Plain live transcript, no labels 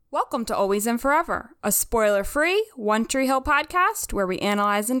Welcome to Always and Forever, a spoiler-free One Tree Hill podcast where we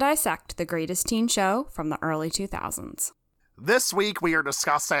analyze and dissect the greatest teen show from the early 2000s. This week we are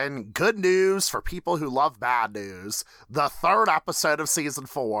discussing good news for people who love bad news, the third episode of season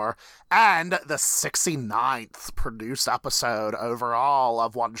 4, and the 69th produced episode overall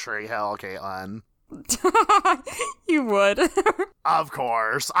of One Tree Hill, Caitlin. You would. Of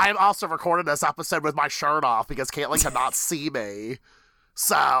course. I am also recording this episode with my shirt off because Caitlin cannot see me.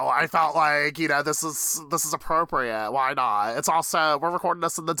 So I felt like, this is appropriate. Why not? It's also, we're recording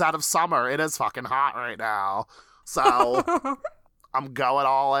this in the dead of summer. It is fucking hot right now. So I'm going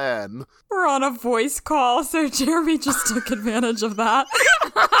all in. We're on a voice call, so Jeremy just took advantage of that.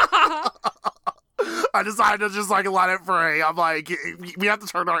 I decided to just let it free. I'm like, we have to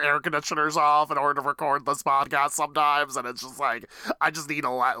turn our air conditioners off in order to record this podcast sometimes. And it's just I just need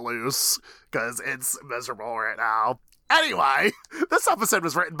to let loose because it's miserable right now. Anyway, this episode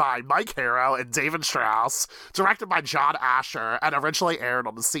was written by Mike Harrow and David Strauss, directed by John Asher, and originally aired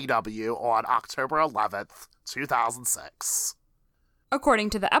on the CW on October 11th, 2006. According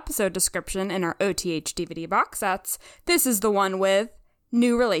to the episode description in our OTH DVD box sets, this is the one with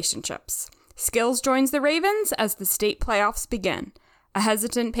new relationships. Skills joins the Ravens as the state playoffs begin. A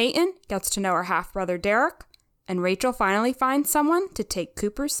hesitant Peyton gets to know her half-brother Derek, and Rachel finally finds someone to take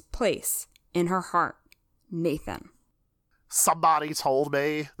Cooper's place in her heart, Nathan. Somebody told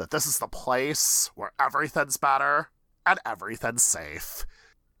me that this is the place where everything's better and everything's safe.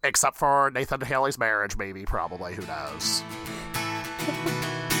 Except for Nathan and Haley's marriage, maybe, probably, who knows.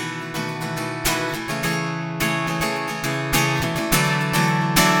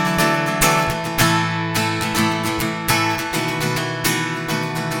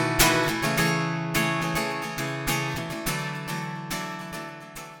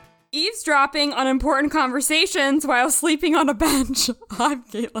 Eavesdropping on important conversations while sleeping on a bench. I'm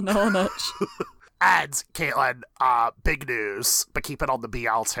Caitlin Olenich. And, Caitlin, big news, but keep it on the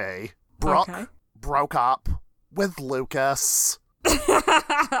BLT. Brooke broke up with Lucas. And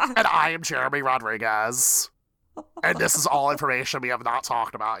I am Jeremy Rodriguez. And this is all information we have not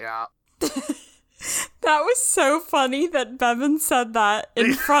talked about yet. That was so funny that Bevan said that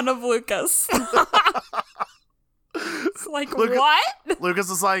in front of Lucas. It's like, what? Lucas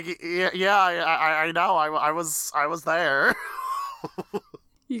is like, yeah, I know, I was there.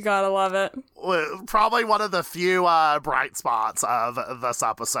 You gotta love it. Probably one of the few bright spots of this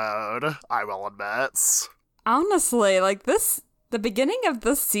episode, I will admit. Honestly, the beginning of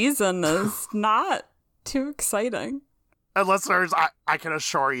this season is not too exciting. And listeners, I can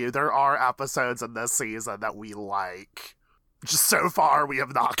assure you, there are episodes in this season that we like. Just so far, we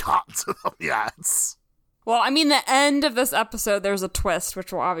have not gotten to them yet. Well, I mean, the end of this episode, there's a twist,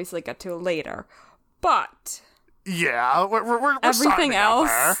 which we'll obviously get to later. But yeah, we're everything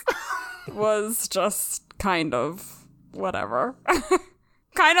else was just kind of whatever.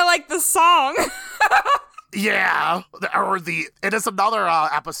 Kind of like the song. Yeah, it is another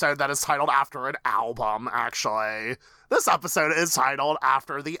episode that is titled after an album, actually. This episode is titled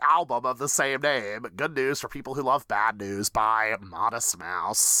after the album of the same name, Good News for People Who Love Bad News by Modest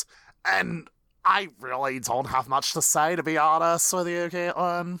Mouse. And I really don't have much to say, to be honest with you,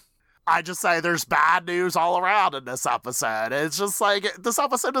 Caitlin. I just say there's bad news all around in this episode. It's just this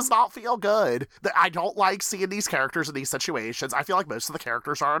episode does not feel good. I don't like seeing these characters in these situations. I feel like most of the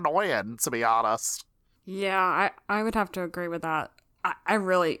characters are annoying, to be honest. Yeah, I would have to agree with that. I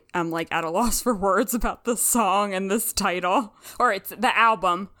really am at a loss for words about this song and this title. Or it's the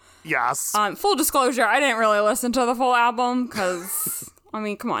album. Yes. Full disclosure, I didn't really listen to the full album because I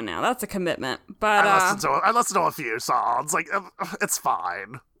mean, come on now, that's a commitment. But I listened to a few songs. It's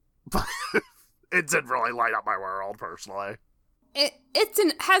fine. But it didn't really light up my world, personally. It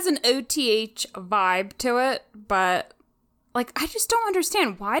has an OTH vibe to it, but I just don't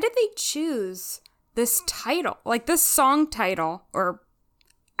understand, why did they choose this title? This song title or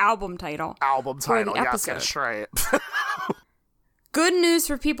album title. Album title, yes, get it straight. Good news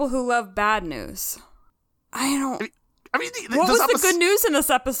for people who love bad news. I mean, what was the good news in this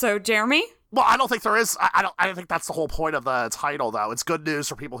episode, Jeremy? Well, I don't think there is. I don't think that's the whole point of the title, though. It's good news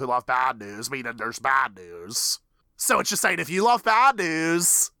for people who love bad news, meaning there's bad news. So it's just saying, if you love bad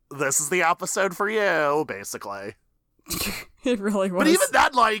news, this is the episode for you, basically. It really was. But even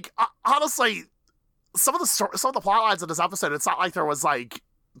then, honestly, some of the plot lines in this episode, it's not like there wasn't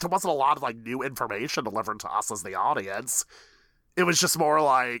a lot of new information delivered to us as the audience. It was just more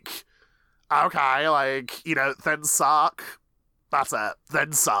okay, things suck. That's it.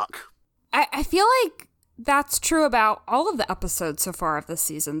 Things suck. I feel like that's true about all of the episodes so far of this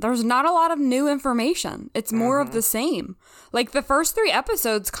season. There's not a lot of new information. It's more of the same. Like, the first 3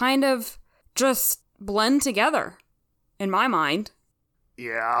 episodes kind of just blend together, in my mind.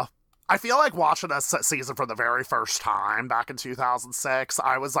 Yeah. I feel like watching this season for the very first time back in 2006,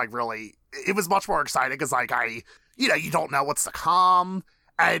 I was like it was much more exciting because like you don't know what's to come.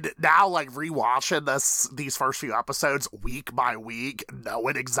 And now like rewatching these first few episodes week by week,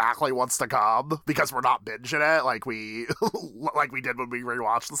 knowing exactly what's to come because we're not binging it like we did when we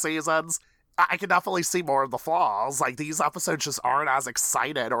rewatched the seasons. I can definitely see more of the flaws. Like, these episodes just aren't as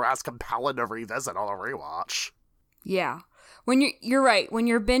excited or as compelling to revisit on a rewatch. Yeah. When you're right. When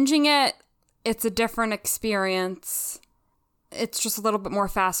you're binging it, it's a different experience. It's just a little bit more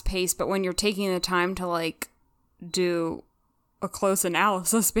fast paced, but when you're taking the time to like do a close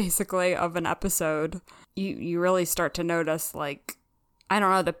analysis basically of an episode, you really start to notice, like, I don't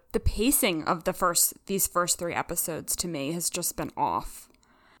know, the pacing of these first 3 episodes to me has just been off.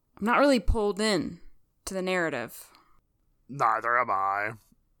 I'm not really pulled in to the narrative. Neither am I.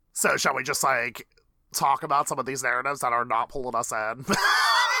 So shall we just like talk about some of these narratives that are not pulling us in?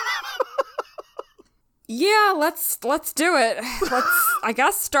 Yeah, let's do it. Let's, I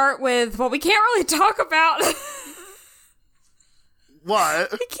guess, start with, well, we can't really talk about...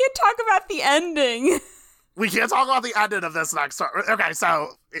 What? We can't talk about the ending. We can't talk about the ending of this next... Okay, so,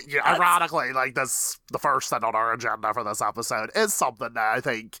 ironically, like, the first thing on our agenda for this episode is something that I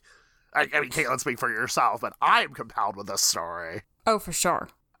think... I mean, Caitlin, speak for yourself, but I am compelled with this story. Oh, for sure.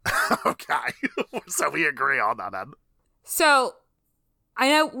 Okay. So we agree on that then. So, I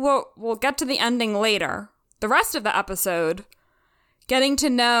know we'll get to the ending later. The rest of the episode, getting to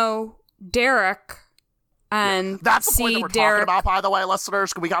know Derek and that's the point that we're Derek. talking about, by the way,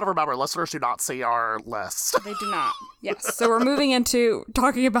 listeners. We got to remember, listeners do not see our list. They do not. Yes. So we're moving into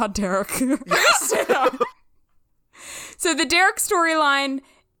talking about Derek. Yes. So the Derek storyline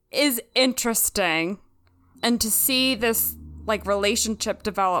is interesting, and to see this like relationship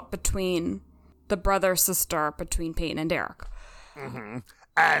develop between the brother-sister, between Peyton and Derek. Mm-hmm.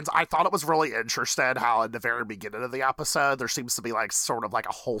 And I thought it was really interesting how in the very beginning of the episode, there seems to be like sort of like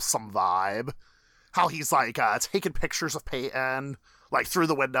a wholesome vibe. How he's like taking pictures of Peyton, like through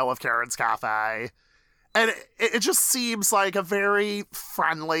the window of Karen's cafe. And it just seems like a very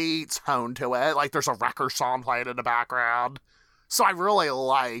friendly tone to it. Like there's a record song playing in the background. So I really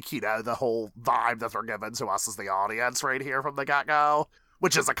like, the whole vibe that they're giving to us as the audience right here from the get-go,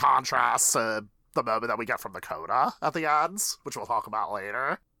 which is a contrast to the moment that we get from Dakota at the ends, which we'll talk about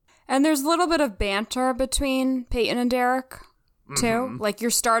later. And there's a little bit of banter between Peyton and Derek, too. Mm-hmm. Like, you're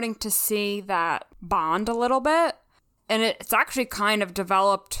starting to see that bond a little bit. And it's actually kind of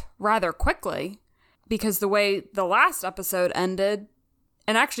developed rather quickly, because the way the last episode ended,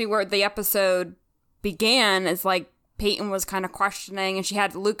 and actually where the episode began is, like, Peyton was kind of questioning, and she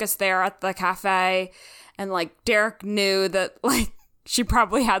had Lucas there at the cafe, and, like, Derek knew that, like, she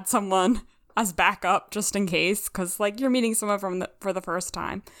probably had someone as backup just in case, because, like, you're meeting someone for the first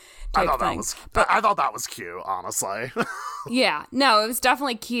time. I thought that was cute, honestly. Yeah, no, it was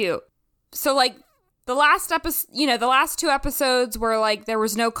definitely cute. So, like, the last episode, the last 2 episodes were, like, there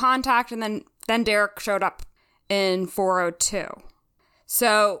was no contact, and then Derek showed up in 402.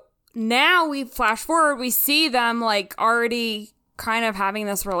 So now we flash forward, we see them, like, already kind of having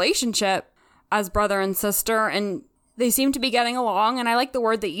this relationship as brother and sister, and they seem to be getting along, and I like the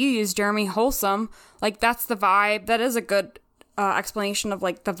word that you used, Jeremy, wholesome. Like, that's the vibe. That is a good explanation of,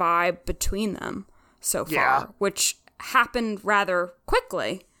 like, the vibe between them so far, which happened rather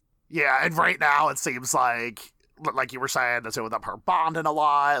quickly. Yeah, and right now it seems like you were saying, the two of them are bonding a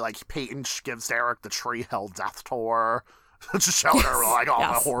lot. Like, Peyton gives Derek the Tree Hill death tour, just showing her, like, all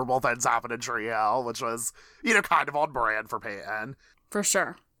the horrible things happen in Tree Hill, which was, kind of on brand for Peyton. For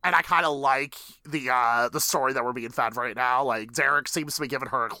sure. And I kind of like the story that we're being fed right now. Like, Derek seems to be giving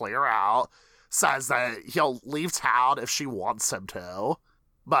her a clear out, says that he'll leave town if she wants him to,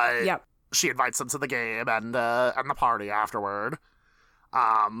 but she invites him to the game and the party afterward.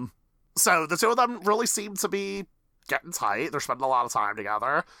 So the two of them really seem to be getting tight. They're spending a lot of time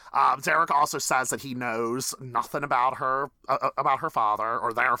together. Derek also says that he knows nothing about her father,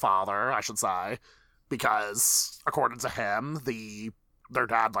 or their father, I should say, because according to him, their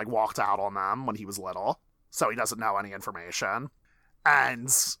dad, like, walked out on them when he was little, so he doesn't know any information.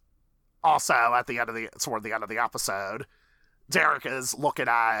 And also, toward the end of the episode, Derek is looking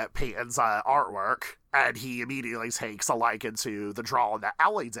at Peyton's artwork, and he immediately takes a liking to the drawing that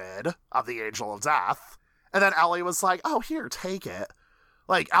Ellie did of the Angel of Death. And then Ellie was like, oh, here, take it.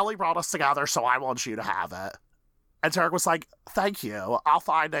 Like, Ellie brought us together, so I want you to have it. And Derek was like, thank you. I'll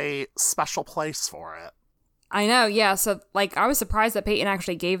find a special place for it. I know, yeah. So, like, I was surprised that Peyton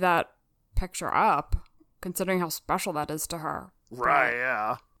actually gave that picture up, considering how special that is to her. Right,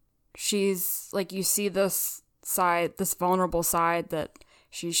 yeah. She's, like, you see this side, this vulnerable side that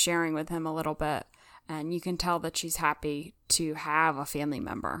she's sharing with him a little bit, and you can tell that she's happy to have a family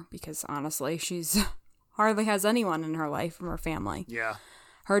member, because, honestly, she's hardly has anyone in her life from her family. Yeah.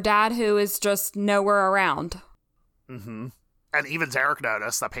 Her dad, who is just nowhere around. Mm-hmm. And even Derek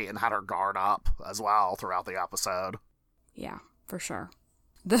noticed that Peyton had her guard up as well throughout the episode. Yeah, for sure.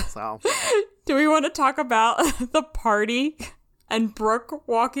 So, do we want to talk about the party and Brooke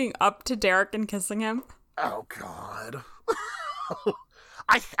walking up to Derek and kissing him? oh God.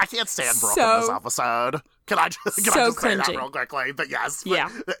 I can't stand Brooke in this episode. Can I just say that real quickly? But yes. Yeah.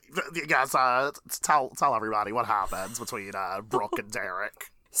 Yes, tell everybody what happens between Brooke and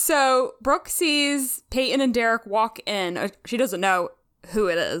Derek. So Brooke sees Peyton and Derek walk in. She doesn't know who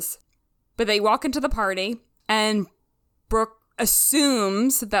it is. But they walk into the party, and Brooke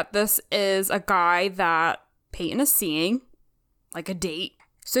assumes that this is a guy that Peyton is seeing, like a date.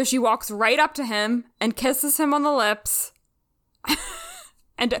 So she walks right up to him and kisses him on the lips.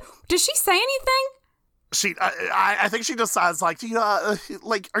 And does she say anything? I think she just says, like,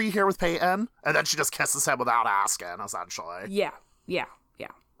 are you here with Peyton? And then she just kisses him without asking, essentially. Yeah.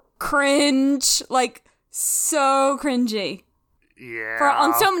 Cringe. Like, so cringy. Yeah.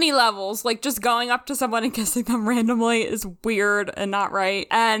 On so many levels. Like, just going up to someone and kissing them randomly is weird and not right.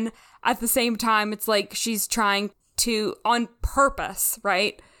 And at the same time, it's like she's trying to, on purpose,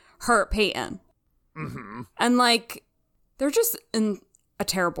 right, hurt Peyton. Mm-hmm. And, like, they're just in a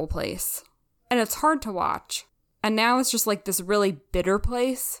terrible place. And it's hard to watch. And now it's just, like, this really bitter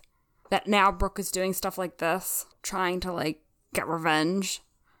place that now Brooke is doing stuff like this, trying to, like, get revenge.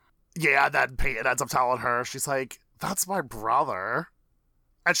 Yeah, then Peyton ends up telling her, she's like, that's my brother.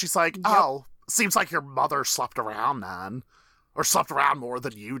 And she's like, Yep. oh, seems like your mother slept around then. Or slept around more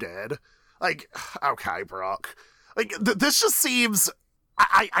than you did. Like, okay, Brooke. Like, this just seems...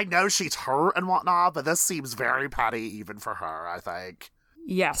 I know she's hurt and whatnot, but this seems very petty even for her, I think.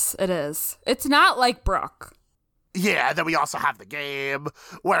 Yes, it is. It's not like Brooke. Yeah, and then we also have the game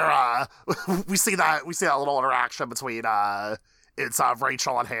where we see that little interaction between it's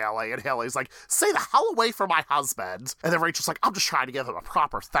Rachel and Haley, and Haley's like, stay the hell away from my husband. And then Rachel's like, I'm just trying to give him a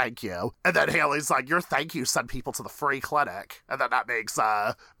proper thank you. And then Haley's like, your thank you send people to the free clinic. And then that makes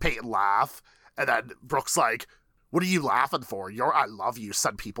Peyton laugh. And then Brooke's like, what are you laughing for? Your I love you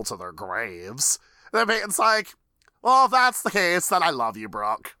send people to their graves. And then Peyton's like, well, if that's the case, then I love you,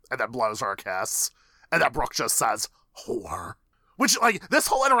 Brooke. And then blows her a kiss. And then Brooke just says, whore. Which, like, this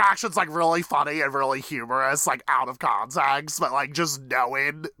whole interaction's, like, really funny and really humorous, like, out of context. But, like, just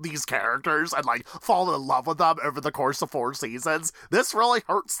knowing these characters and, like, falling in love with them over the course of 4 seasons, this really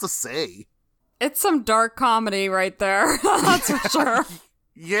hurts to see. It's some dark comedy right there. That's for sure.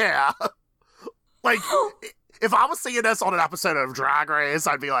 Yeah. Like, if I was seeing this on an episode of Drag Race,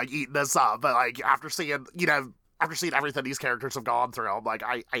 I'd be, like, eating this up. But, like, after seeing everything these characters have gone through, I'm like,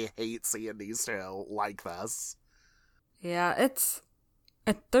 I hate seeing these two like this. Yeah,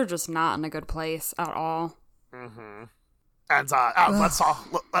 they're just not in a good place at all. Mm-hmm. And let's talk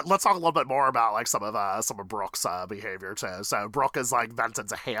a little bit more about like some of Brooke's behavior too. So Brooke is like vented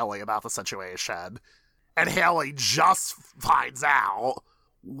to Haley about the situation, and Haley just finds out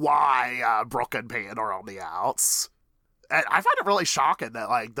why Brooke and Peyton are on the outs. And I find it really shocking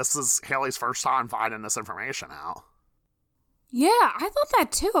that like this is Haley's first time finding this information out. Yeah, I thought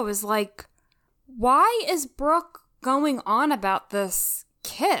that too. I was like, why is Brooke going on about this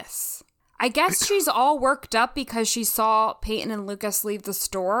kiss? I guess she's all worked up because she saw Peyton and Lucas leave the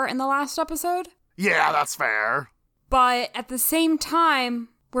store in the last episode. Yeah, that's fair. But at the same time,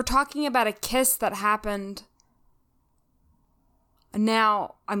 we're talking about a kiss that happened.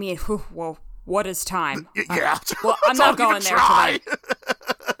 Now, I mean, whoa, what is time? Yeah. Well, I'm not going there tonight.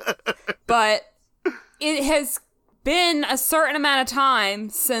 But it has been a certain amount of time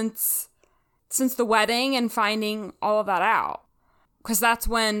since the wedding and finding all of that out. Because that's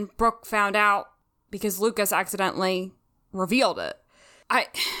when Brooke found out because Lucas accidentally revealed it. How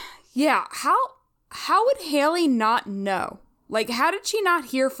would Haley not know? Like, how did she not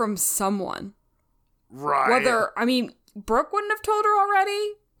hear from someone? Right. Brooke wouldn't have told her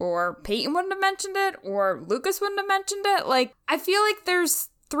already, or Peyton wouldn't have mentioned it, or Lucas wouldn't have mentioned it. Like, I feel like there's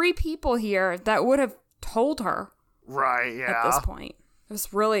 3 people here that would have told her. Right, yeah. At this point.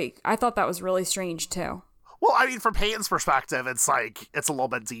 I thought that was really strange, too. Well, I mean, from Peyton's perspective, it's like, it's a little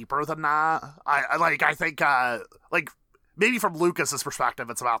bit deeper than that. I think, maybe from Lucas's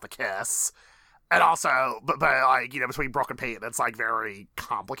perspective, it's about the kiss. And also, but like, between Brooke and Peyton, it's, like, very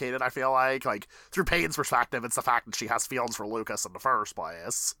complicated, I feel like. Like, through Peyton's perspective, it's the fact that she has feelings for Lucas in the first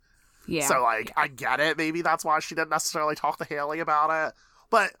place. Yeah. So, like, I get it. Maybe that's why she didn't necessarily talk to Haley about it.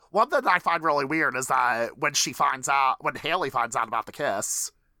 But one thing that I find really weird is that when Haley finds out about the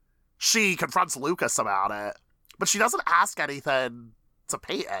kiss, she confronts Lucas about it, but she doesn't ask anything to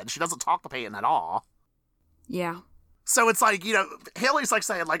Peyton. She doesn't talk to Peyton at all. Yeah. So it's like, Haley's like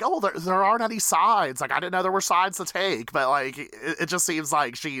saying like, oh, there aren't any sides. Like, I didn't know there were sides to take, but like, it just seems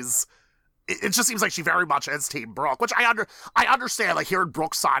like it just seems like she very much is Team Brooke, which I understand. Like, hearing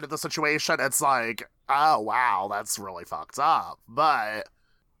Brooke's side of the situation, it's like, oh wow, that's really fucked up. But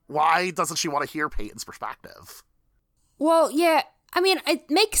why doesn't she want to hear Peyton's perspective? Well, yeah, I mean, it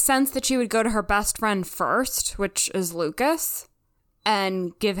makes sense that she would go to her best friend first, which is Lucas,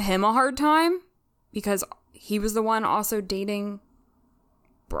 and give him a hard time, because he was the one also dating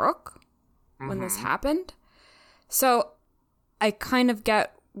Brooke when this happened. So I kind of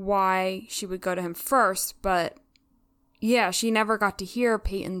get why she would go to him first, but yeah, she never got to hear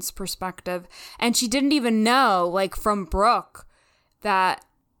Peyton's perspective. And she didn't even know, like, from Brooke that,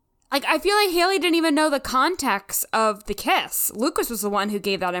 like, I feel like Haley didn't even know the context of the kiss. Lucas was the one who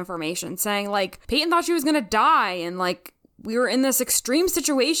gave that information, saying, like, Peyton thought she was going to die, and, like, we were in this extreme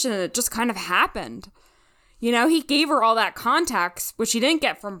situation, and it just kind of happened. He gave her all that context, which she didn't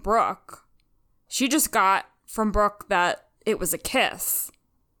get from Brooke. She just got from Brooke that it was a kiss.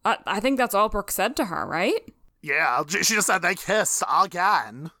 I think that's all Brooke said to her, right? Yeah, she just said they kissed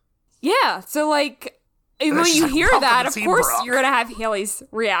again. Yeah, so, like, when you hear that, of course you're going to have Haley's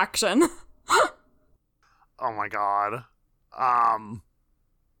reaction. Oh my god.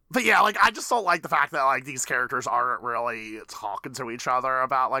 But yeah, like, I just don't like the fact that, like, these characters aren't really talking to each other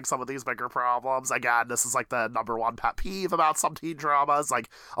about, like, some of these bigger problems. Again, this is, like, the number one pet peeve about some teen dramas. Like,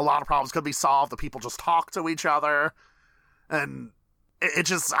 a lot of problems could be solved if people just talk to each other. And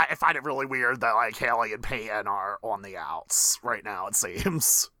I find it really weird that, like, Haley and Peyton are on the outs right now, it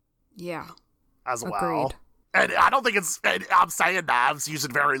seems. Yeah. As well. Agreed. And I don't think I'm saying that, I'm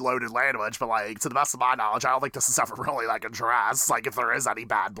using very loaded language, but, like, to the best of my knowledge, I don't think this is ever really, like, addressed, like, if there is any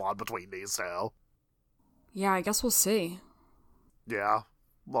bad blood between these two. Yeah, I guess we'll see. Yeah.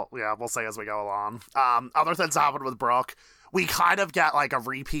 Well, yeah, we'll see as we go along. Other things happen with Brooke. We kind of get, like, a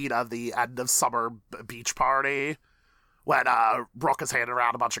repeat of the end of summer beach party, when, Brooke is handing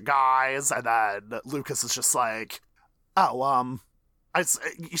around a bunch of guys, and then Lucas is just like, oh,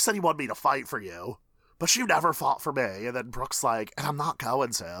 you said you wanted me to fight for you, but you never fought for me. And then Brooke's like, and I'm not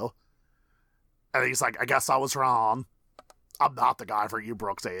going to. And he's like, I guess I was wrong. I'm not the guy for you,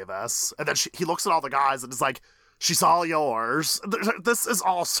 Brooke Davis. And then he looks at all the guys and is like, she's all yours. This is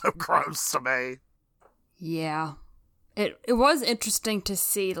all so gross to me. Yeah. It was interesting to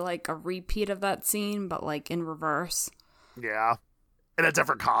see, like, a repeat of that scene, but, like, in reverse. Yeah. In a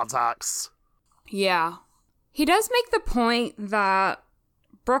different context. Yeah. He does make the point that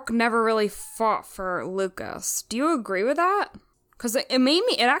Brooke never really fought for Lucas. Do you agree with that? Because it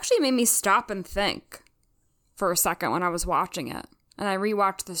actually made me stop and think for a second when I was watching it. And I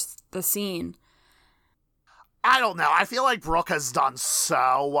rewatched the scene. I don't know. I feel like Brooke has done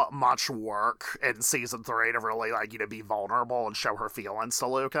so much work in season 3 to really, like, be vulnerable and show her feelings to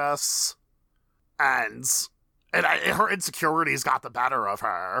Lucas. And her insecurities got the better of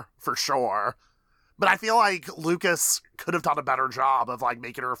her, for sure. But I feel like Lucas could have done a better job of, like,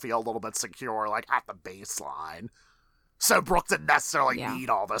 making her feel a little bit secure, like, at the baseline. So Brooke didn't necessarily need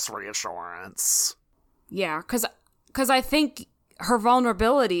all this reassurance. Yeah, because I think her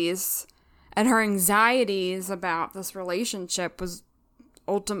vulnerabilities and her anxieties about this relationship was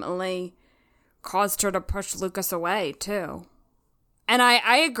ultimately caused her to push Lucas away, too. And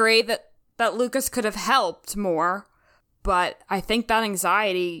I agree that Lucas could have helped more, but I think that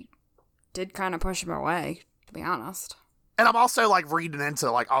anxiety did kind of push him away, to be honest. And I'm also, like, reading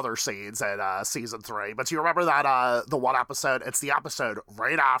into, like, other scenes in season 3. But do you remember that, the one episode? It's the episode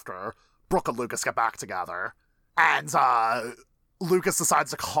right after Brooke and Lucas get back together. And, Lucas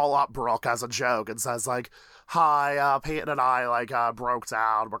decides to call up Brooke as a joke and says, like, hi, Peyton and I, like, broke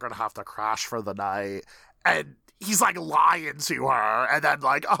down. We're gonna have to crash for the night. And he's, like, lying to her, and then,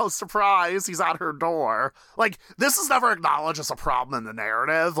 like, oh, surprise, he's at her door. Like, this is never acknowledged as a problem in the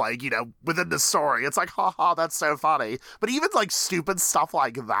narrative, like, within the story. It's like, haha, that's so funny. But even, like, stupid stuff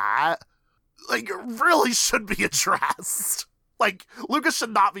like that, like, really should be addressed. Like, Lucas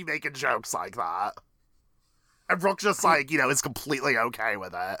should not be making jokes like that. And Brooke just, like, is completely okay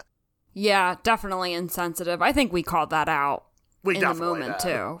with it. Yeah, definitely insensitive. I think we called that out in the moment,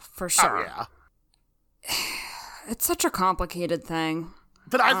 too, for sure. Oh, yeah. It's such a complicated thing.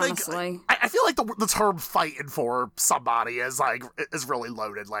 But I honestly. think I feel like the term "fighting for somebody" is really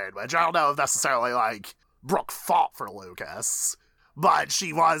loaded language. I don't know if necessarily like Brooke fought for Lucas, but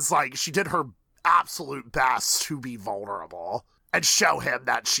she did her absolute best to be vulnerable and show him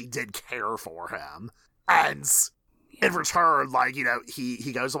that she did care for him. And in return, like, you know,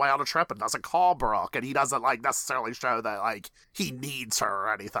 he goes away on a trip and doesn't call Brooke, and he doesn't like necessarily show that like he needs her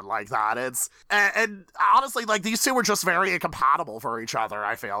or anything like that. And honestly, like, these two were just very incompatible for each other,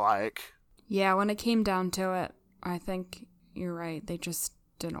 I feel like. Yeah, when it came down to it, I think you're right. They just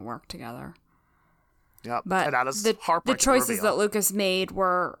didn't work together. Yep. But and that is the choices reveal. that Lucas made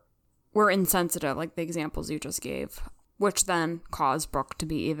were insensitive, like the examples you just gave, which then caused Brooke to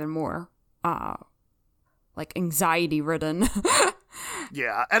be even more like anxiety-ridden.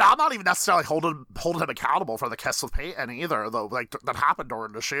 Yeah, and I'm not even necessarily holding him accountable for the kiss with Peyton either, though. Like that happened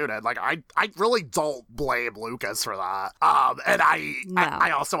during the shooting. Like I really don't blame Lucas for that. And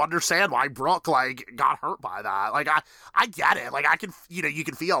I also understand why Brooke like got hurt by that. Like I get it. Like I can, you know, you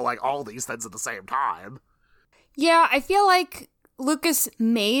can feel like all these things at the same time. Yeah, I feel like Lucas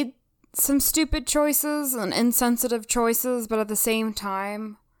made some stupid choices and insensitive choices, but at the same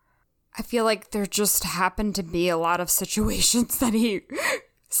time, I feel like there just happened to be a lot of situations that he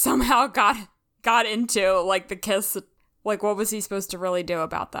somehow got into, like the kiss. Like, what was he supposed to really do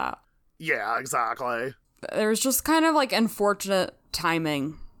about that? Yeah, exactly. There's just kind of like unfortunate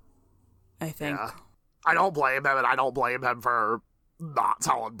timing, I think. Yeah. I don't blame him, and I don't blame him for not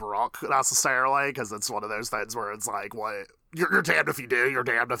telling Brooke necessarily, because it's one of those things where it's like, what, you're damned if you do, you're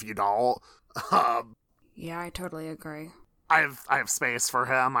damned if you don't. Yeah, I totally agree. I have space for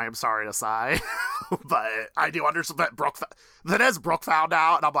him, I am sorry to say. But I do understand that Brooke found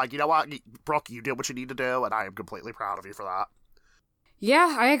out, and I'm like, you know what, Brooke, you did what you need to do, and I am completely proud of you for that.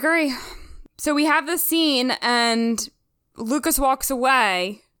 Yeah, I agree. So we have this scene, and Lucas walks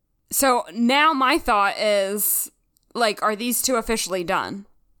away. So now my thought is, like, are these two officially done?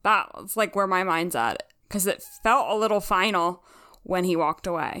 That's, like, where my mind's at. Because it felt a little final when he walked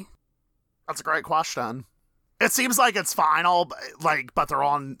away. That's a great question. It seems like it's final, but they're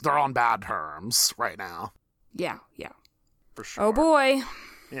on bad terms right now. Yeah. For sure. Oh boy.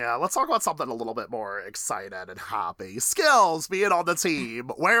 Yeah, let's talk about something a little bit more excited and happy. Skills being on the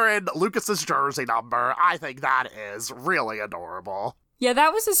team, wearing Lucas's jersey number. I think that is really adorable. Yeah,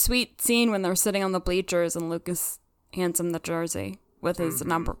 that was a sweet scene when they're sitting on the bleachers and Lucas hands him the jersey with his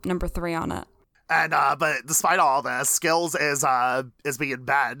number 3 on it. And but despite all this, Skills is being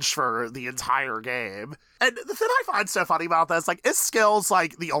benched for the entire game. And the thing I find so funny about this, like, is Skills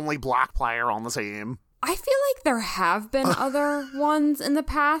like the only black player on the team? I feel like there have been other ones in the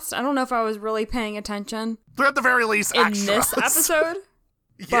past. I don't know if I was really paying attention. They're at the very least in extras. this episode.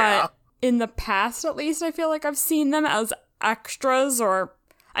 Yeah. But in the past, at least, I feel like I've seen them as extras, or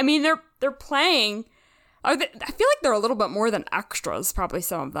I mean, they're playing. I feel like they're a little bit more than extras. Probably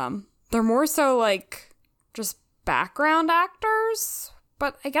some of them. They're more so like just background actors,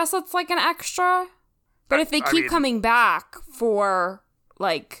 but I guess it's like an extra. But if they keep coming back for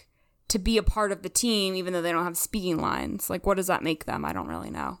like to be a part of the team, even though they don't have speaking lines, like what does that make them? I don't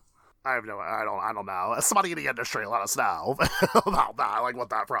really know. I don't know. Somebody in the industry let us know about that, like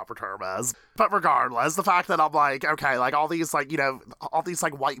what that proper term is. But regardless, the fact that I'm like, okay, like all these like, you know, all these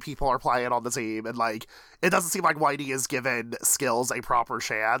like white people are playing on the team, and like it doesn't seem like Whitey is given Skills a proper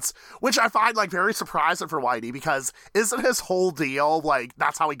chance, which I find like very surprising for Whitey, because isn't his whole deal like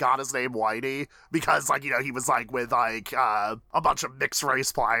that's how he got his name Whitey? Because like, you know, he was like with like a bunch of mixed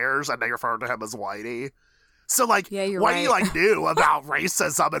race players and they referred to him as Whitey. So, like, yeah, what right. do you, like, do about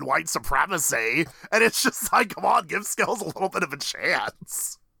racism and white supremacy? And it's just like, come on, give Skills a little bit of a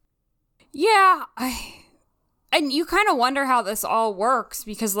chance. Yeah, and you kind of wonder how this all works,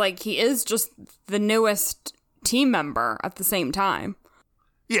 because, like, he is just the newest team member at the same time.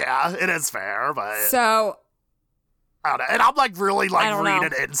 Yeah, it is fair, but... So... I don't know. And I'm, like, really, like,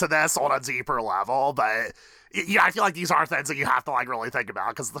 reading into this on a deeper level, but, yeah, I feel like these are things that you have to, like, really think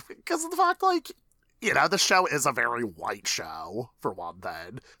about, because of the fact, like... You know, the show is a very white show, for one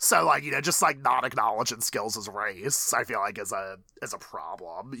thing. So, like, you know, just, like, not acknowledging Skills as race, I feel like is a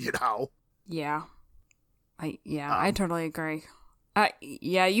problem, you know? Yeah. I totally agree.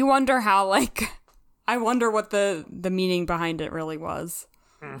 Yeah, you wonder how, like, I wonder what the meaning behind it really was.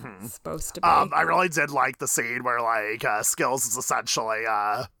 Mm-hmm. Supposed to be. I really did like the scene where, like, Skills is essentially,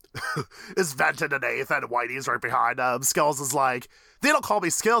 is venting to Nathan, and Whitey's right behind him. Skills is like, they don't call me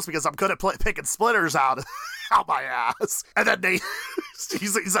Skills because I'm good at picking splitters out my ass. And then Nathan, he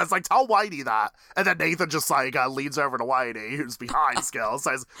says, like, tell Whitey that. And then Nathan just, like, leans over to Whitey, who's behind Skills,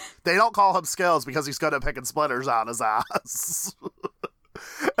 says, they don't call him Skills because he's good at picking splitters out his ass.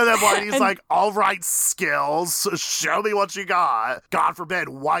 And then Whitey's like, all right, Skills, show me what you got. God forbid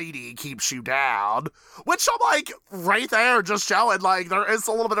Whitey keeps you down. Which I'm like, right there, just showing, like, there is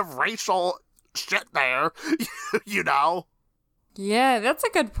a little bit of racial shit there, you know? Yeah, that's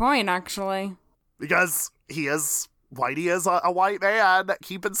a good point, actually. Because Whitey is a white man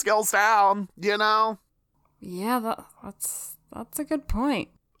keeping Skills down, you know? Yeah, that's a good point.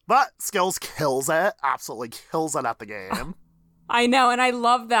 But Skills kills it, absolutely kills it at the game. I know, and I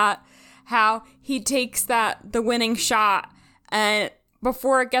love that, how he takes the winning shot, and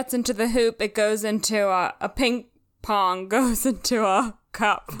before it gets into the hoop, it goes into a ping pong, goes into a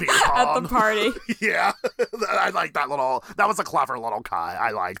cup at the party. Yeah, I like that was a clever little cut.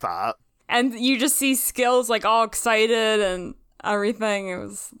 I like that. And you just see Skills, like, all excited and everything.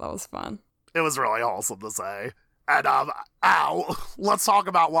 That was fun. It was really wholesome to say. And, let's talk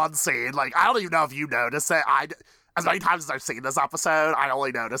about one scene. Like, I don't even know if you noticed it. As many times as I've seen this episode, I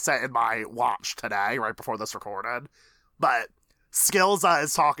only noticed it in my watch today, right before this recorded. But Skills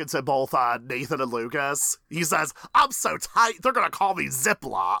is talking to both Nathan and Lucas. He says, I'm so tight, they're going to call me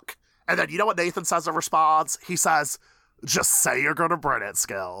Ziploc. And then you know what Nathan says in response? He says, just say you're going to burn it,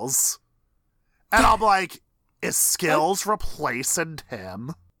 Skills. And I'm like, is Skills replacing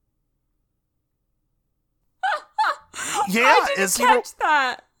Tim? Yeah, I didn't catch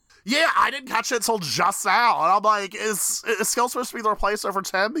that. Yeah, I didn't catch it until just now. And I'm like, is Skills supposed to be the replacer for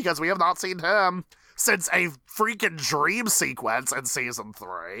Tim? Because we have not seen him since a freaking dream sequence in season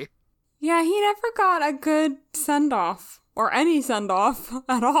 3. Yeah, he never got a good send-off. Or any send-off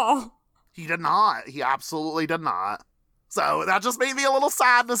at all. He did not. He absolutely did not. So that just made me a little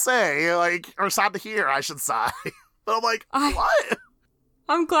sad to say, like, or sad to hear, I should say. But I'm like, what?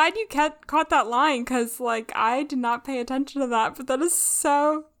 I'm glad you caught that line, because, like, I did not pay attention to that, but that is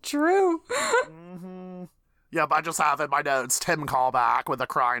so true. Mm-hmm. Yep, I just have in my notes, Tim callback with a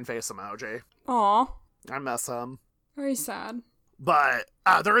crying face emoji. Aw. I miss him. Very sad. But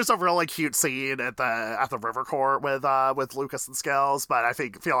there is a really cute scene at the river court with Lucas and Skills, but I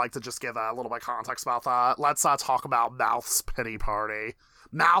feel like to just give a little bit of context about that, let's talk about Mouth's pity party.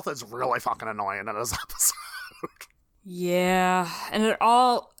 Mouth is really fucking annoying in this episode. Yeah, and it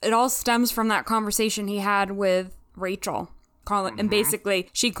all stems from that conversation he had with Rachel. And basically,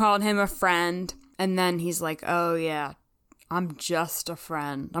 she called him a friend, and then he's like, oh yeah, I'm just a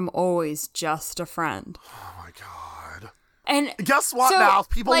friend. I'm always just a friend. Oh my god. And guess what, Mouth?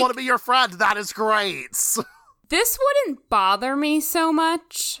 People want to be your friend. That is great. This wouldn't bother me so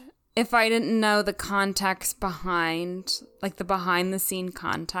much if I didn't know the context behind, like the behind-the-scene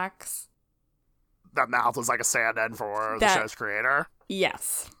context. That Mouth was like a stand-in for the show's creator?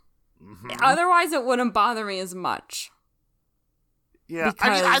 Yes. Mm-hmm. Otherwise, it wouldn't bother me as much. Yeah,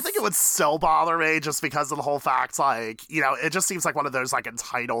 because... I think it would still bother me just because of the whole fact, like, you know, it just seems like one of those, like, an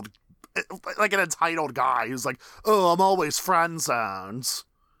entitled guy who's like, oh, I'm always friend-zoned.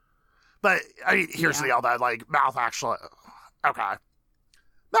 But, I mean, here's the deal, though, like, Mouth actually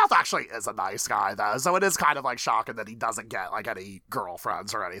is a nice guy, though, so it is kind of, like, shocking that he doesn't get, like, any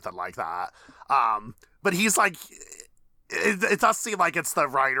girlfriends or anything like that. But he's, like, it does seem like it's the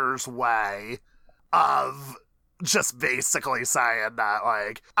writer's way of just basically saying that,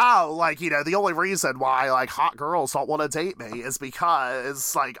 like, oh, like, you know, the only reason why, like, hot girls don't want to date me is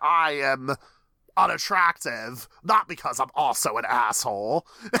because, like, I am unattractive, not because I'm also an asshole.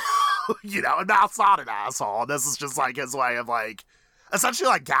 You know, and Mouth's not an asshole. This is just, like, his way of, like, essentially,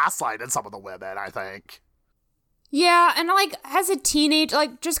 like, gaslighting some of the women, I think. Yeah, and, like, as a teenager,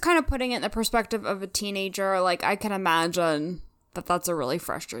 like, just kind of putting it in the perspective of a teenager, like, I can imagine that that's a really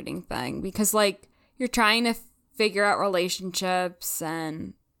frustrating thing. Because, like, you're trying to figure out relationships,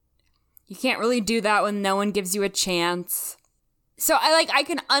 and you can't really do that when no one gives you a chance. So, I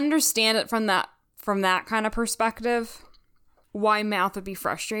can understand it from that kind of perspective, why Mouth would be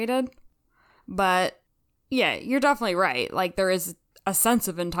frustrated. But, yeah, you're definitely right. Like, there is a sense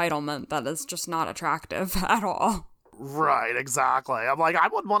of entitlement that is just not attractive at all. Right, exactly. I'm like, I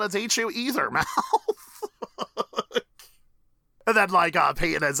wouldn't want to date you either, Mouth. And then, like,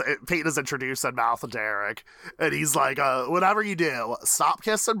 Peyton is introducing Mouth and Derek, and he's like, whatever you do, stop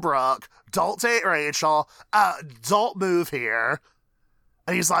kissing Brooke, don't date Rachel, don't move here.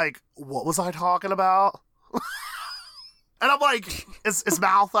 And he's like, what was I talking about? And I'm like, is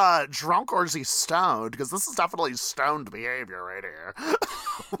Mouth drunk or is he stoned? Because this is definitely stoned behavior right here.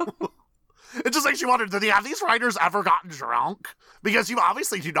 It just makes you wonder, have these writers ever gotten drunk? Because you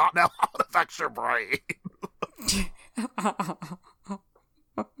obviously do not know how it affects your brain.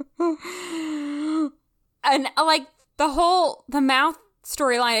 And, like, the Mouth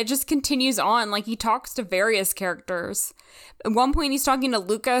storyline, it just continues on. Like, he talks to various characters. At one point, he's talking to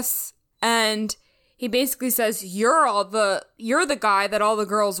Lucas, and he basically says, you're the guy that all the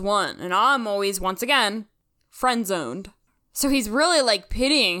girls want, and I'm always, once again, friend-zoned. So he's really, like,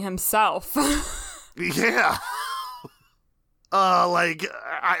 pitying himself. Yeah.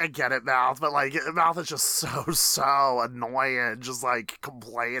 I get it, Mouth, but, like, Mouth is just so annoying, just, like,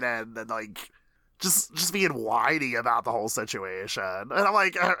 complaining and, like, just being whiny about the whole situation. And I'm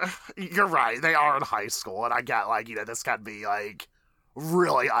like, you're right, they are in high school, and I get, like, you know, this can be, like,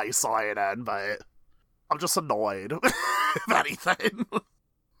 really isolated, but I'm just annoyed, if anything.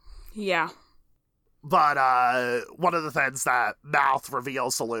 Yeah. But one of the things that Mouth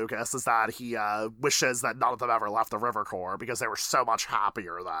reveals to Lucas is that he wishes that none of them ever left the River Corps because they were so much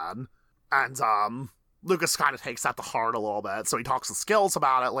happier then. And Lucas kind of takes that to heart a little bit, so he talks to Skills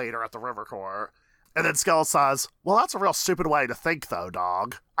about it later at the River Corps. And then Skills says, well, that's a real stupid way to think, though,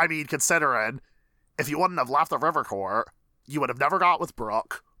 dog. I mean, considering if you wouldn't have left the River Corps, you would have never got with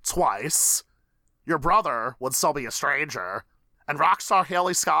Brooke twice. Your brother would still be a stranger. And rockstar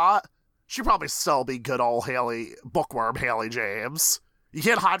Haley Scott, she'd probably still be good old bookworm Haley James. You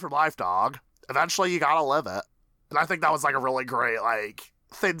can't hide from life, dog. Eventually, you gotta live it. And I think that was, like, a really great, like,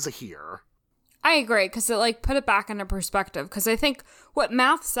 thing to hear. I agree, because it, like, put it back into perspective. Because I think what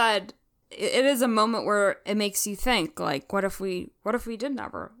Mouth said, it is a moment where it makes you think, like, what if we did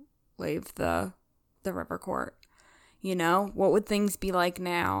never leave the River Court? You know? What would things be like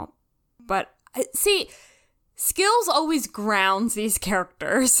now? But, see, Skills always grounds these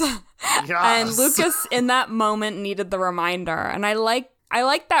characters. Yes. And Lucas, in that moment, needed the reminder. And I like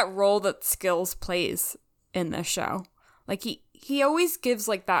that role that Skills plays in this show. Like, he always gives,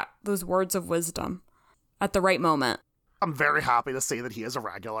 like, those words of wisdom at the right moment. I'm very happy to see that he is a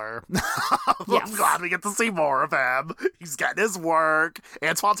regular. Yes. I'm glad we get to see more of him. He's getting his work.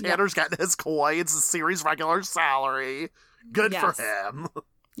 Antoine Tanner's getting his coins, his series regular salary. Good for him.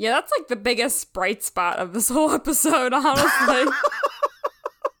 Yeah, that's, like, the biggest bright spot of this whole episode, honestly.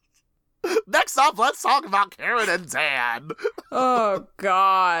 Next up, let's talk about Karen and Dan. Oh,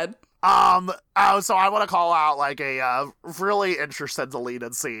 God. So I want to call out, like, a really interesting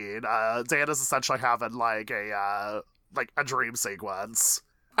deleted scene. Dan is essentially having, like, a dream sequence.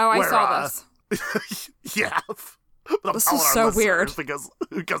 Oh, I saw this. Yeah. But this is so weird. Because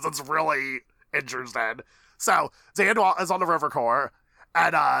it's really interesting. So, Dan is on the River Corps,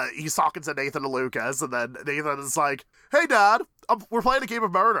 and he's talking to Nathan and Lucas, and then Nathan is like, hey, Dad, we're playing a game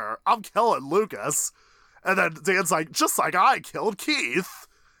of murder. I'm killing Lucas. And then Dan's like, just like I killed Keith.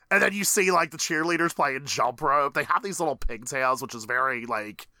 And then you see, like, the cheerleaders playing jump rope. They have these little pigtails, which is very,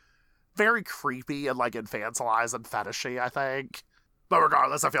 like, very creepy and, like, infantilized and fetishy, I think. But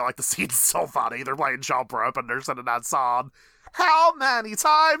regardless, I feel like the scene's so funny. They're playing jump rope and they're singing that song. How many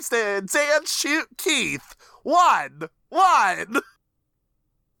times did Dan shoot Keith? One.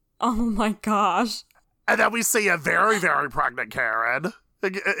 Oh my gosh. And then we see a very, very pregnant Karen.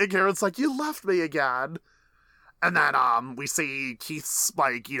 And Karen's like, you left me again. And then we see Keith's,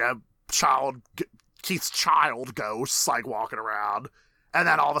 like, you know, Keith's child ghosts, like, walking around. And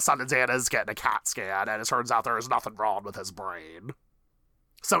then all of a sudden Dana's getting a CAT scan, and it turns out there is nothing wrong with his brain.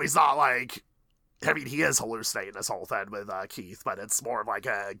 So he's not, like, I mean, he is hallucinating this whole thing with Keith, but it's more of, like,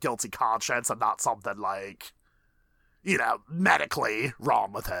 a guilty conscience and not something, like, you know, medically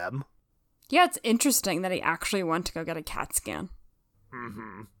wrong with him. Yeah, it's interesting that he actually went to go get a CAT scan.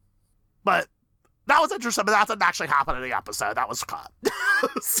 Mm-hmm. But that was interesting, but that didn't actually happen in the episode. That was cut.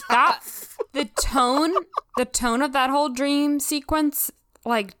 The tone of that whole dream sequence,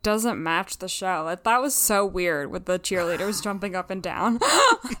 like, doesn't match the show. That was so weird with the cheerleaders jumping up and down.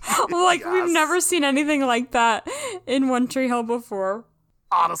 Like, yes. We've never seen anything like that in One Tree Hill before.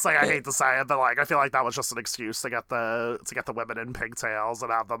 Honestly, I hate to say it, but, like, I feel like that was just an excuse to get the women in pigtails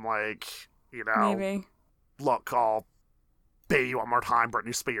and have them, like, you know, maybe look all Baby One More Time,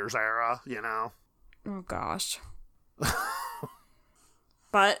 Britney Spears era, you know. Oh gosh.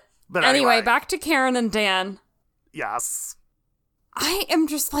 But anyway, back to Karen and Dan. Yes. I am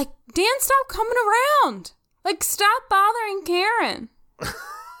just like, Dan, stop coming around. Like, stop bothering Karen.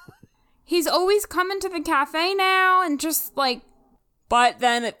 He's always coming to the cafe now and just, like... But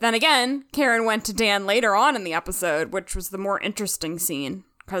then again, Karen went to Dan later on in the episode, which was the more interesting scene.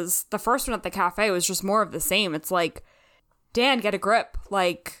 Because the first one at the cafe was just more of the same. It's like, Dan, get a grip.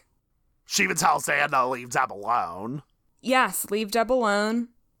 Like... She even tells Dan to leave Deb alone. Yes, leave Deb alone.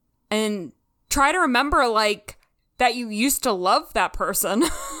 And try to remember, like, that you used to love that person.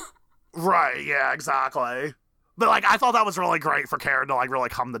 Right, yeah, exactly. But, like, I thought that was really great for Karen to, like, really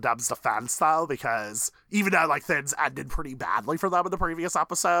come to Deb's defense, though, because even though, like, things ended pretty badly for them in the previous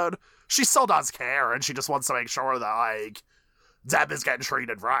episode, she still does care, and she just wants to make sure that, like, Deb is getting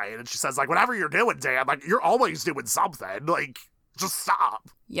treated right. And she says, like, whatever you're doing, Dan, like, you're always doing something. Like, just stop.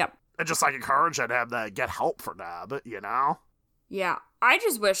 Yep. And just, like, encouraging him to get help for Deb, you know? Yeah. I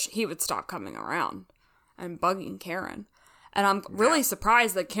just wish he would stop coming around and bugging Karen. And I'm really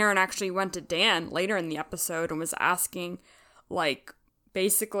surprised that Karen actually went to Dan later in the episode and was asking, like,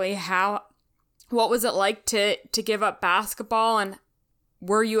 basically what was it like to give up basketball, and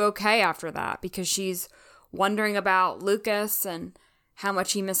were you okay after that? Because she's wondering about Lucas and how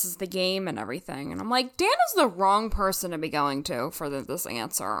much he misses the game and everything. And I'm like, Dan is the wrong person to be going to for this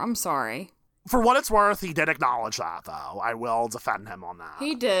answer. I'm sorry. For what it's worth, he did acknowledge that, though. I will defend him on that.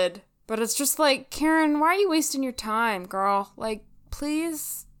 He did. But it's just like, Karen, why are you wasting your time, girl? Like,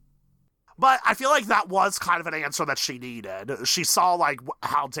 please. But I feel like that was kind of an answer that she needed. She saw, like,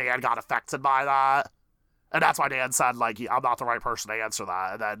 how Dan got affected by that. And that's why Dan said, like, I'm not the right person to answer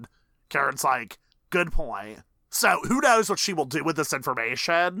that. And then Karen's like, good point. So who knows what she will do with this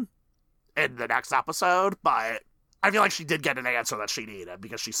information in the next episode. But I feel like she did get an answer that she needed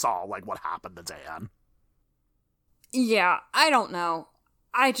because she saw, like, what happened to Dan. Yeah, I don't know.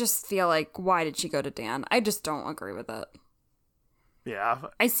 I just feel like, why did she go to Dan? I just don't agree with it. Yeah.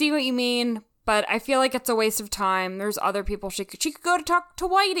 I see what you mean, but I feel like it's a waste of time. There's other people she could go to talk to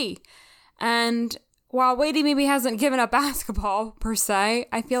Whitey. And while Whitey maybe hasn't given up basketball, per se,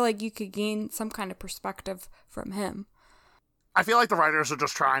 I feel like you could gain some kind of perspective from him. I feel like the writers are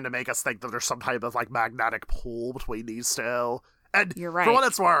just trying to make us think that there's some type of, like, magnetic pull between these two. And you're right. For what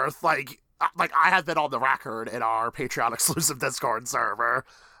it's worth, like I have been on the record in our Patreon exclusive Discord server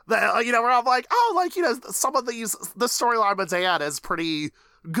that, you know, where I'm like, oh, like, you know, some of this storyline with Dan is pretty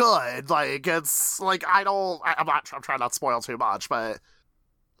good. Like, it's like, I'm trying not to spoil too much, but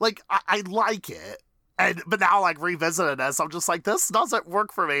like, I like it. But now, like, revisiting this, I'm just like, this doesn't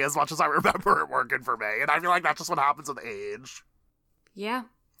work for me as much as I remember it working for me. And I feel like that's just what happens with age. Yeah,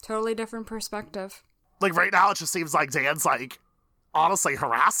 totally different perspective. Like, right now, it just seems like Dan's, like, honestly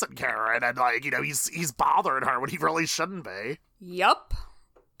harassing Karen, and, like, you know, he's bothering her when he really shouldn't be. Yup.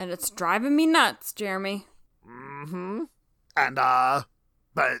 And it's driving me nuts, Jeremy. Mm-hmm. And,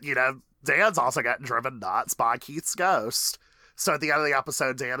 but, you know, Dan's also getting driven nuts by Keith's ghost. So at the end of the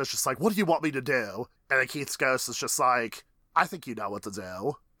episode, Dan is just like, what do you want me to do? And then Keith's ghost is just like, I think you know what to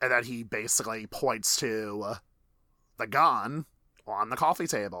do. And then he basically points to the gun on the coffee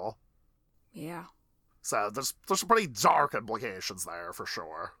table. Yeah. So there's some pretty dark implications there, for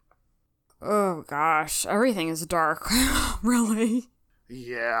sure. Oh, gosh. Everything is dark. Really?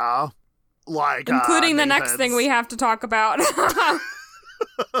 Yeah. Like, including the next thing we have to talk about.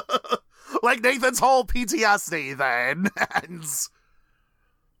 Like Nathan's whole PTSD then. And,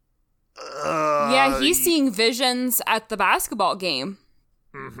 yeah, he's seeing visions at the basketball game.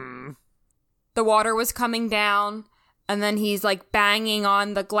 Mm-hmm. The water was coming down, and then he's, like, banging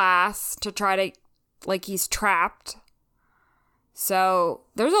on the glass to try to, like, he's trapped. So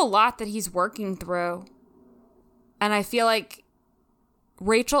there's a lot that he's working through. And I feel like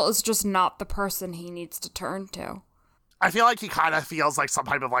Rachel is just not the person he needs to turn to. I feel like he kind of feels like some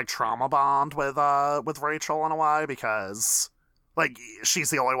type of, like, trauma bond with Rachel in a way, because, like, she's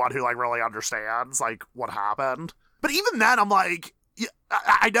the only one who, like, really understands, like, what happened. But even then, I'm like,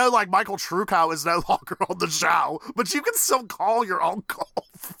 I know, like, Michael Trucco is no longer on the show, but you can still call your uncle.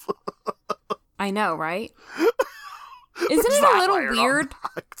 I know, right? Isn't it a little weird?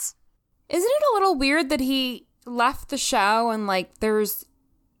 Isn't it a little weird that he left the show and, like, there's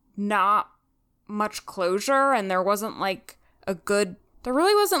not much closure, and there really wasn't like a good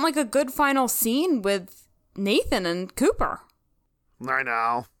final scene with Nathan and Cooper. I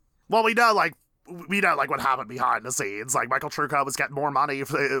know. Well, we know what happened behind the scenes. Like, Michael Trucco was getting more money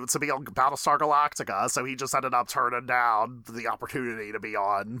to be on Battlestar Galactica, so he just ended up turning down the opportunity to be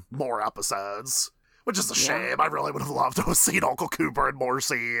on more episodes, which is a shame. I really would have loved to have seen Uncle Cooper in more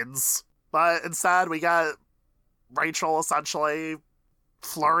scenes. But instead, we got Rachel essentially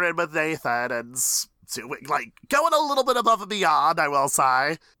flirted with Nathan and going a little bit above and beyond, I will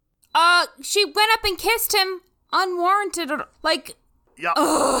say. She went up and kissed him unwarranted, like, yep.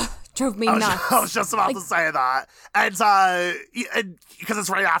 Ugh, drove me nuts. I was just about to say that. And because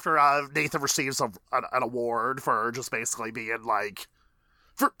it's right after Nathan receives an award for just basically being, like,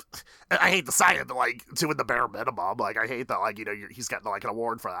 I hate to say it, but, like, doing the bare minimum. Like, I hate that, like, you know, he's getting, like, an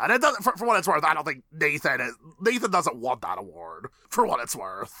award for that. And it doesn't, for what it's worth, I don't think Nathan doesn't want that award, for what it's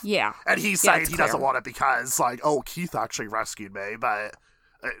worth. Yeah. And he's saying he doesn't want it because, like, oh, Keith actually rescued me, but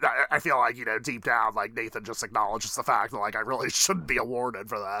I feel like, deep down, like, Nathan just acknowledges the fact that, like, I really shouldn't be awarded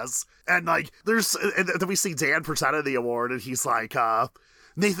for this. And, like, then we see Dan presented the award, and he's like,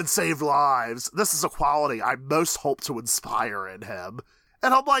 Nathan saved lives. This is a quality I most hope to inspire in him.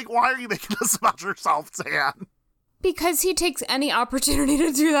 And I'm like, why are you making this about yourself, Dan? Because he takes any opportunity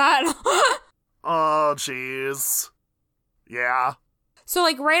to do that. Oh, jeez. Yeah. So,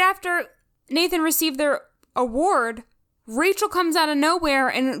 like, right after Nathan received their award, Rachel comes out of nowhere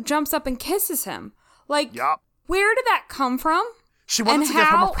and jumps up and kisses him. Like, Yep. Where did that come from? She wanted to give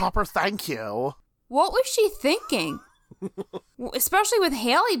him a proper thank you. What was she thinking? Especially with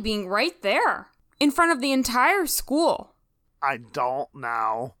Haley being right there in front of the entire school. I don't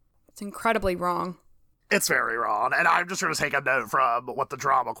know. It's incredibly wrong. It's very wrong. And I'm just going to take a note from what the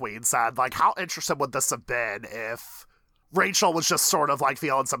drama queen said. Like, how interesting would this have been if Rachel was just sort of, like,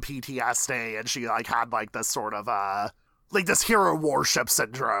 feeling some PTSD and she, like, had, like, this sort of, like, this hero worship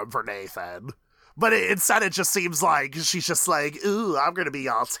syndrome for Nathan. But instead it just seems like she's just like, ooh, I'm going to be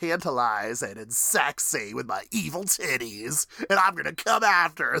all tantalizing and sexy with my evil titties, and I'm going to come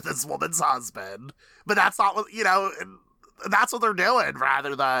after this woman's husband. But that's not what, that's what they're doing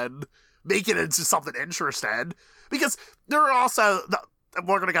rather than making it into something interesting. Because there are also,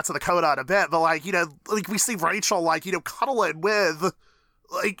 we're going to get to the coda in a bit, but, like, like we see Rachel, like, cuddling with,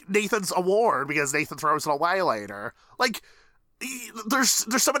 like, Nathan's award because Nathan throws it away later. Like, there's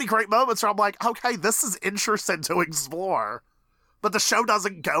so many great moments where I'm like, okay, this is interesting to explore, but the show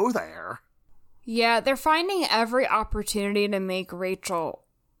doesn't go there. Yeah, they're finding every opportunity to make Rachel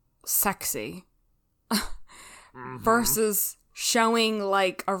sexy versus showing,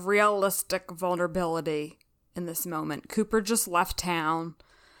 like, a realistic vulnerability in this moment. Cooper just left town.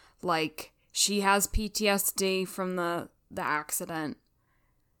 Like, she has PTSD from the accident.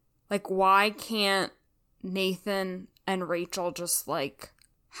 Like, why can't Nathan and Rachel just, like,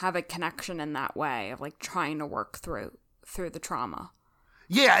 have a connection in that way of, like, trying to work through the trauma?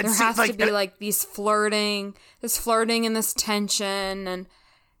 Yeah, there has to be like this flirting and this tension, and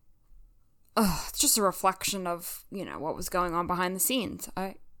it's just a reflection of what was going on behind the scenes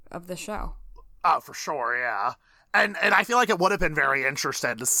of the show. Oh, for sure, yeah. And I feel like it would have been very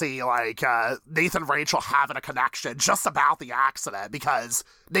interesting to see, like, Nathan and Rachel having a connection just about the accident, because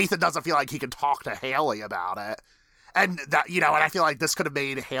Nathan doesn't feel like he can talk to Haley about it. And that, and I feel like this could have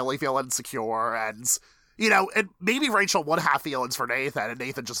made Haley feel insecure, and, and maybe Rachel would have feelings for Nathan, and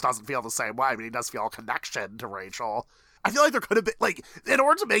Nathan just doesn't feel the same way, but he does feel a connection to Rachel. I feel like there could have been, like, in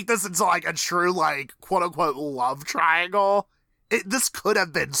order to make this into, like, a true, like, quote-unquote love triangle, this could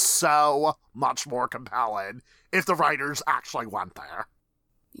have been so much more compelling if the writers actually went there.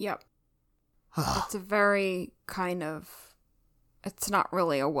 Yep. It's a very it's not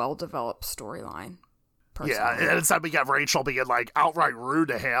really a well-developed storyline. Personally. Yeah, and instead we get Rachel being, like, outright rude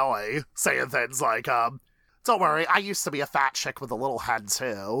to Haley, saying things like, don't worry, I used to be a fat chick with a little head,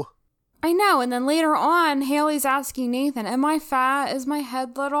 too. I know, and then later on, Haley's asking Nathan, am I fat? Is my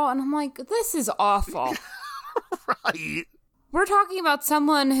head little? And I'm like, this is awful. Right. We're talking about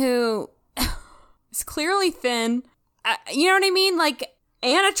someone who is clearly thin, you know what I mean? Like,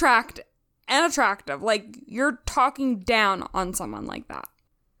 and attractive. Like, you're talking down on someone like that.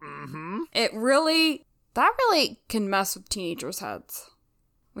 Mm-hmm. That really can mess with teenagers' heads.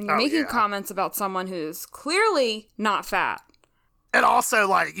 When you're making comments about someone who's clearly not fat. And also,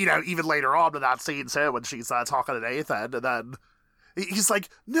 like, even later on in that scene, too, when she's talking to Nathan, and then he's like,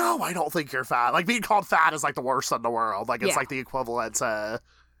 no, I don't think you're fat. Like, being called fat is, like, the worst in the world. Like, it's, like, the equivalent to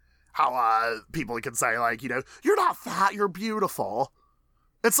how people can say, like, you're not fat, you're beautiful.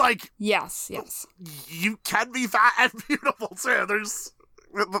 It's like... Yes. You can be fat and beautiful, too. There's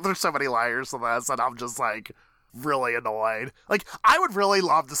so many layers to this, and I'm just, like, really annoyed. Like, I would really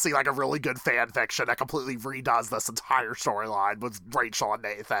love to see, like, a really good fan fiction that completely redoes this entire storyline with Rachel and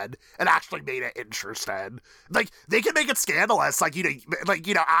Nathan and actually made it interesting. Like, they can make it scandalous, like,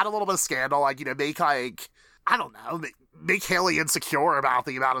 add a little bit of scandal, like, make, like, I don't know, make Haley insecure about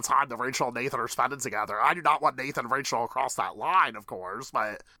the amount of time that Rachel and Nathan are spending together. I do not want Nathan and Rachel across that line, of course,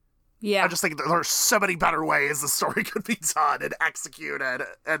 but... Yeah. I just think there are so many better ways the story could be done and executed,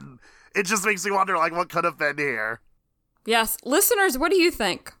 and it just makes me wonder, like, what could have been here. Yes. Listeners, what do you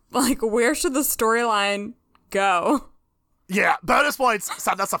think? Like, where should the storyline go? Yeah, bonus points,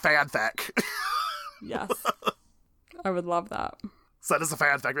 send us a fanfic. Yes. I would love that. Send us a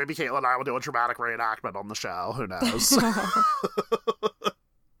fanfic. Maybe Caitlin and I will do a dramatic reenactment on the show. Who knows?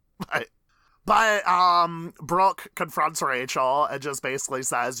 But Brooke confronts Rachel and just basically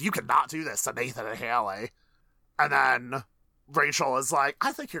says, you cannot do this to Nathan and Haley. And then Rachel is like,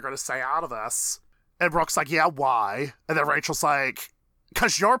 I think you're going to stay out of this. And Brooke's like, yeah, why? And then Rachel's like,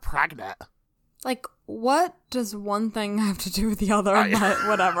 'Cause you're pregnant. Like, what does one thing have to do with the other? But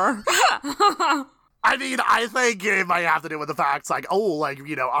whatever. I mean, I think it might have to do with the facts, like, oh, like,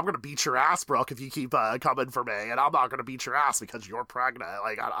 you know, I'm gonna beat your ass, Brooke, if you keep coming for me, and I'm not gonna beat your ass because you're pregnant.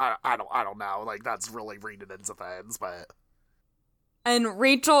 Like, I don't know. Like, that's really reading into things, but. And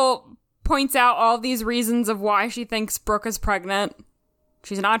Rachel points out all these reasons of why she thinks Brooke is pregnant.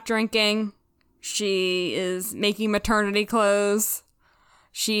 She's not drinking. She is making maternity clothes.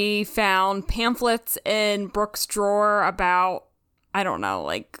 She found pamphlets in Brooke's drawer about, I don't know,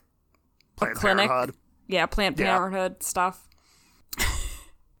 like Planned a clinic. Parenthood. Yeah, Planned Parenthood stuff.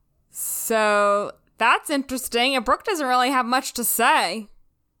 So that's interesting. And Brooke doesn't really have much to say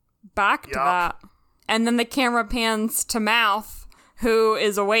back to that. And then the camera pans to Mouth, who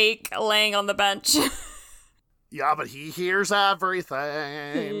is awake, laying on the bench. Yeah, but he hears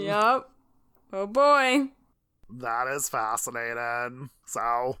everything. Yep. Oh boy. That is fascinating.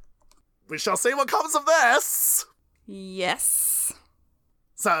 So, we shall see what comes of this. Yes.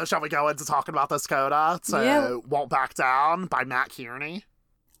 So, shall we go into talking about this coda? So, Won't Back Down by Matt Kearney.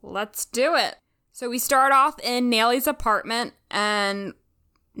 Let's do it. So we start off in Naley's apartment, and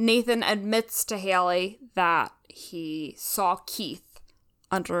Nathan admits to Haley that he saw Keith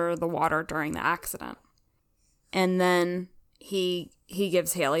under the water during the accident. And then he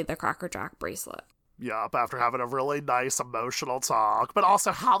gives Haley the Cracker Jack bracelet. Yup, after having a really nice emotional talk. But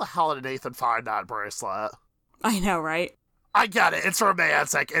also, how the hell did Nathan find that bracelet? I know, right? I get it. It's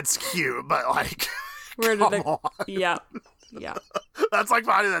romantic. It's cute, but like, Where did it? on. Yeah. That's like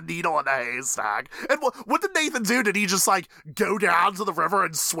finding a needle in a haystack. And what did Nathan do? Did he just like go down to the river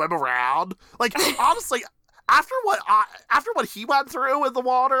and swim around? Like, honestly, after what he went through with the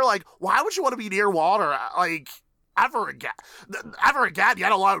water, like, why would you want to be near water? Like, ever again,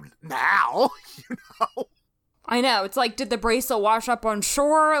 let alone now, you know? I know. It's like, did the bracelet wash up on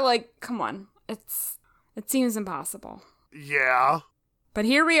shore? Like, come on. It seems impossible. Yeah. But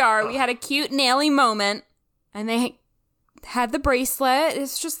here we are. We had a cute Naley moment, and they had the bracelet.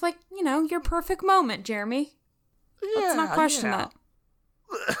 It's just like, you know, your perfect moment, Jeremy. Let's not question it.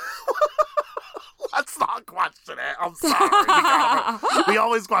 Let's not question it. I'm sorry. We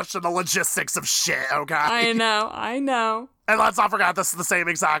always question the logistics of shit, okay? I know. And let's not forget, this is the same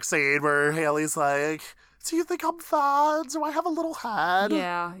exact scene where Haley's like, do you think I'm fat? Do I have a little head?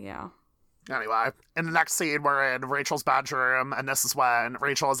 Yeah. Anyway, in the next scene, we're in Rachel's bedroom, and this is when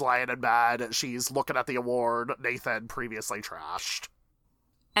Rachel is laying in bed. She's looking at the award Nathan previously trashed.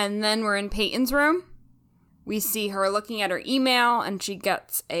 And then we're in Peyton's room. We see her looking at her email, and she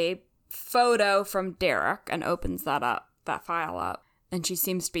gets a photo from Derek and opens that file up. And she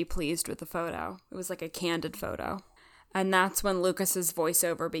seems to be pleased with the photo. It was like a candid photo. And that's when Lucas's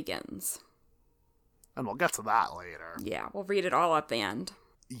voiceover begins. And we'll get to that later. Yeah, we'll read it all at the end.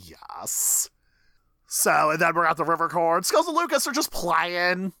 Yes. So, and then we're at the river chord. Skills and Lucas are just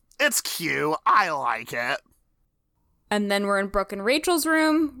playing. It's cute. I like it. And then we're in Brooke and Rachel's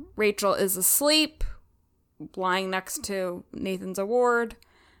room. Rachel is asleep, lying next to Nathan's award,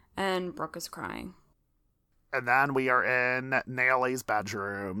 and Brooke is crying. And then we are in Naley's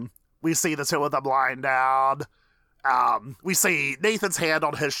bedroom. We see the two of them lying down. We see Nathan's hand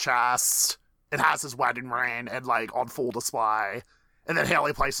on his chest. It has his wedding ring and, like, on full display. And then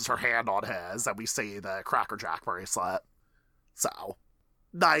Haley places her hand on his, and we see the Cracker Jack bracelet. So,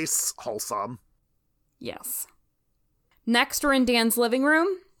 nice, wholesome. Yes. Next, we're in Dan's living room.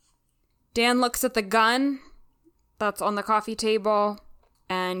 Dan looks at the gun that's on the coffee table,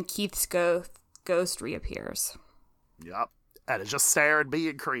 and Keith's ghost reappears. Yep. And it's just staring,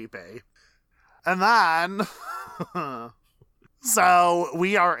 being creepy. And then... So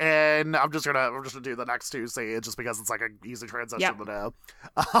we are in. I'm just gonna do the next two scenes just because it's like an easy transition to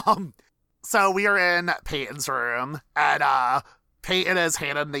do. So we are in Peyton's room, and Peyton is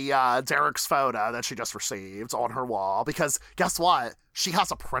handing the Derek's photo that she just received on her wall because guess what? She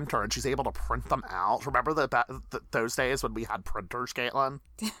has a printer and she's able to print them out. Remember those days when we had printers, Caitlin?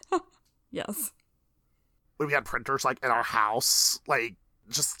 Yes. When we had printers like in our house, like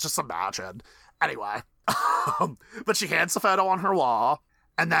just imagine. Anyway. But she hands the photo on her wall,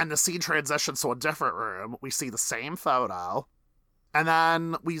 and then the scene transitions to a different room. We see the same photo, and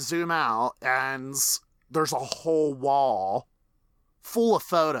then we zoom out, and there's a whole wall full of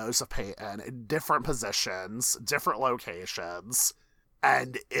photos of Peyton in different positions, different locations,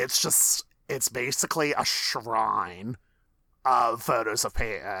 and it's basically a shrine of photos of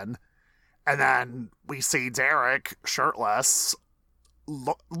Peyton. And then we see Derek shirtless,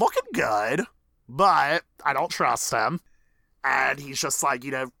 looking good. But I don't trust him. And he's just like,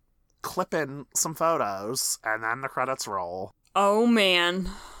 clipping some photos, and then the credits roll. Oh, man.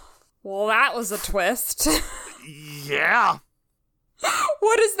 Well, that was a twist. Yeah.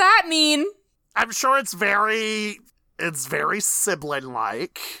 What does that mean? I'm sure it's very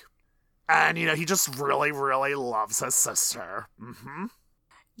sibling-like. And, he just really, really loves his sister. Mm-hmm.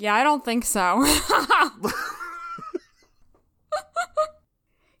 Yeah, I don't think so.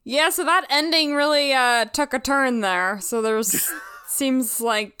 Yeah, so that ending really took a turn there. So seems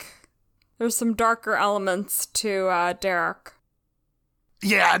like there's some darker elements to Derek.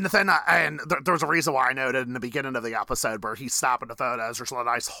 Yeah, and there's a reason why I noted in the beginning of the episode where he's snapping the photos. There's a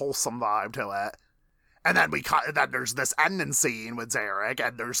nice wholesome vibe to it, and then there's this ending scene with Derek,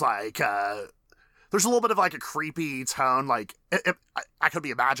 and there's there's a little bit of like a creepy tone. Like I could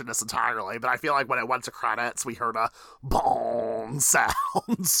be imagining this entirely, but I feel like when it went to credits, we heard a boom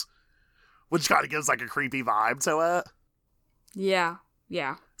sounds, which kind of gives like a creepy vibe to it. Yeah.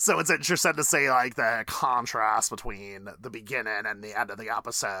 So it's interesting to see, like, the contrast between the beginning and the end of the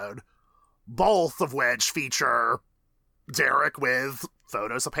episode, both of which feature Derek with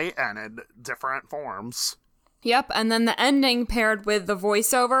photos of Peyton in different forms. Yep, and then the ending paired with the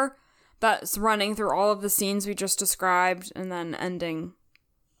voiceover that's running through all of the scenes we just described, and then ending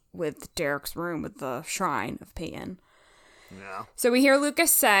with Derek's room with the shrine of Peyton. Yeah. So we hear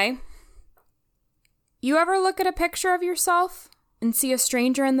Lucas say, "You ever look at a picture of yourself and see a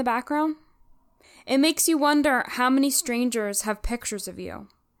stranger in the background? It makes you wonder how many strangers have pictures of you.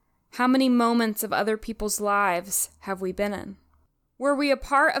 How many moments of other people's lives have we been in? Were we a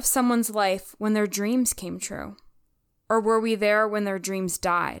part of someone's life when their dreams came true? Or were we there when their dreams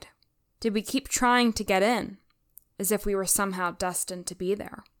died? Did we keep trying to get in, as if we were somehow destined to be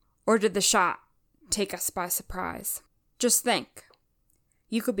there? Or did the shot take us by surprise? Just think,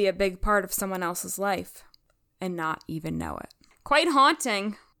 you could be a big part of someone else's life and not even know it." Quite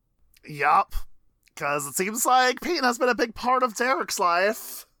haunting. Yup. Because it seems like Peyton has been a big part of Derek's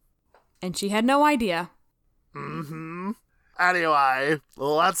life. And she had no idea. Mm-hmm. Anyway,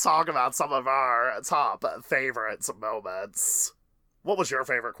 let's talk about some of our top favorites moments. What was your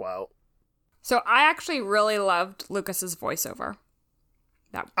favorite quote? So I actually really loved Lucas's voiceover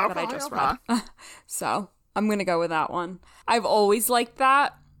that I just read. So I'm going to go with that one. I've always liked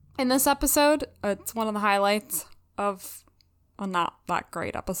that in this episode. It's one of the highlights of a not that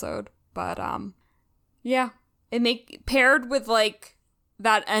great episode. But yeah, paired with like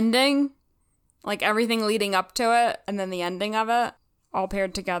that ending, like everything leading up to it and then the ending of it all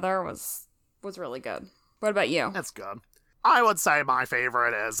paired together was really good. What about you? That's good. I would say my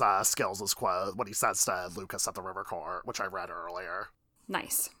favorite is Skills' quote when he says to Lucas at the river court, which I read earlier.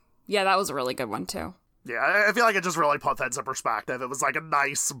 Nice. Yeah, that was a really good one too. Yeah, I feel like it just really put things in perspective. It was like a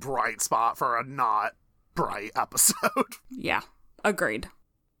nice bright spot for a not bright episode. Yeah, agreed.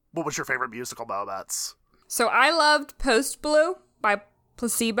 What was your favorite musical moments? So I loved Post Blue by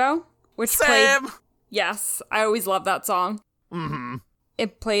Placebo, which Same. played... Yes, I always loved that song. Mm-hmm.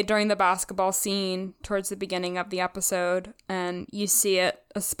 It played during the basketball scene towards the beginning of the episode, and you see it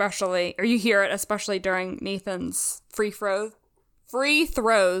especially, or you hear it especially during Nathan's free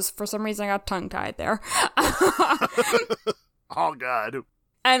throws. For some reason I got tongue-tied there. All good.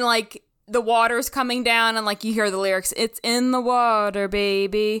 And like the water's coming down and like you hear the lyrics, "It's in the water,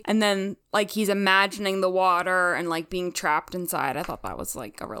 baby." And then like he's imagining the water and like being trapped inside. I thought that was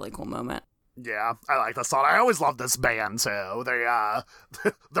like a really cool moment. Yeah, I like this song. I always love this band too. They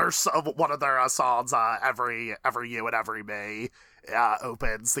there's one of their songs, every you and every me,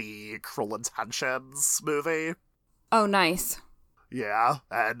 opens the Cruel Intentions movie. Oh, nice. Yeah,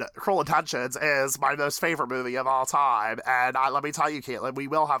 and Cruel Intentions is my most favorite movie of all time, and let me tell you, Caitlin, we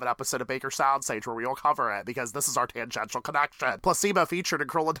will have an episode of Baker Soundstage where we will cover it, because this is our tangential connection. Placebo featured in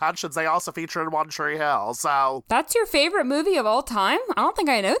Cruel Intentions, they also featured in One Tree Hill, so... That's your favorite movie of all time? I don't think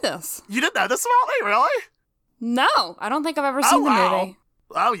I know this. You didn't know this about me, really? No, I don't think I've ever seen the movie.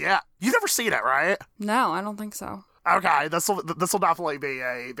 Oh, yeah. You've never seen it, right? No, I don't think so. Okay, this will definitely be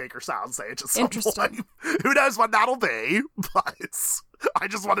a Baker Soundstage at some Interesting. point. Who knows when that'll be, but I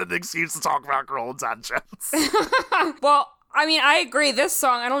just wanted an excuse to talk about Cruel Intentions. Well, I mean, I agree. This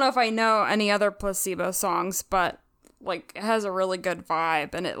song, I don't know if I know any other Placebo songs, but like it has a really good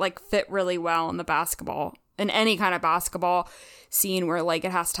vibe and it like fit really well in any kind of basketball scene where like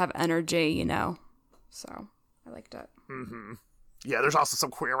it has to have energy, you know? So I liked it. Mm-hmm. Yeah, there's also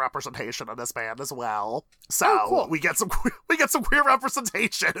some queer representation in this band as well. So cool. we get some queer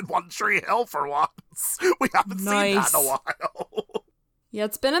representation in One Tree Hill for once. We haven't seen that in a while. Yeah,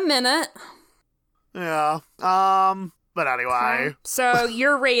 it's been a minute. Yeah. But anyway. Okay. So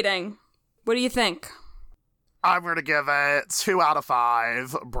your rating, what do you think? I'm gonna give it 2 out of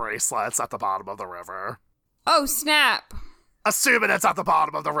 5 bracelets at the bottom of the river. Oh, snap. Assuming it's at the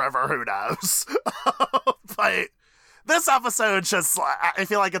bottom of the river, who knows? But this episode just, I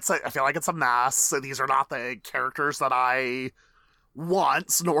feel like it's a mess. These are not the characters that I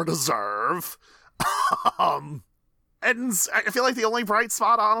want nor deserve. And I feel like the only bright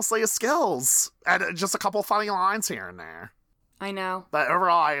spot, honestly, is Skills. And just a couple funny lines here and there. I know. But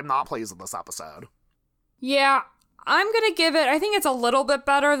overall, I am not pleased with this episode. Yeah, I'm going to give it, I think it's a little bit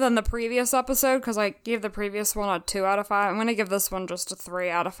better than the previous episode, because I gave the previous one a 2 out of 5. I'm going to give this one just a 3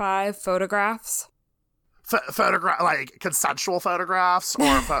 out of 5. Photographs. Like consensual photographs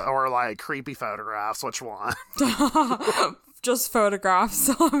or like creepy photographs? Which one? Just photographs.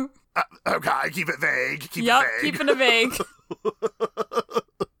 Okay, keep it vague. Keeping it vague.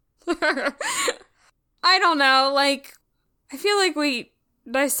 I don't know, like, I feel like we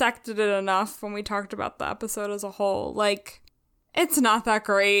dissected it enough when we talked about the episode as a whole. Like, it's not that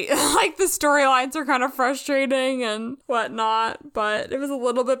great. Like, the storylines are kind of frustrating and whatnot, but it was a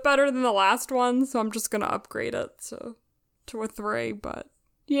little bit better than the last one, so I'm just gonna upgrade it to a 3. But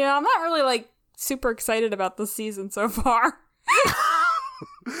yeah, I'm not really, like, super excited about this season so far.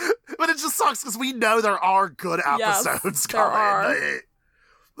 But it just sucks because we know there are good episodes coming.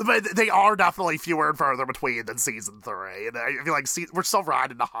 But they are definitely fewer and further between than season 3. And I feel like we're still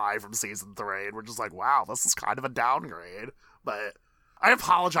riding the high from season 3, and we're just like, wow, this is kind of a downgrade. But I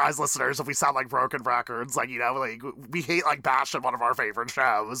apologize, listeners, if we sound like broken records. Like, you know, like, we hate, like, bashing one of our favorite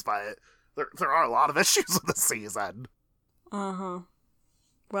shows, but there are a lot of issues with this season. Uh-huh.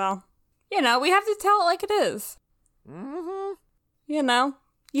 Well, you know, we have to tell it like it is. Mm-hmm. You know,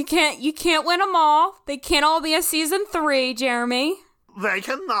 you can't win them all. They can't all be a season 3, Jeremy. They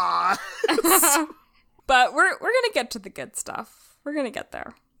cannot. But we're going to get to the good stuff. We're going to get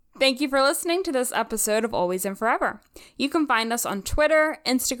there. Thank you for listening to this episode of Always and Forever. You can find us on Twitter,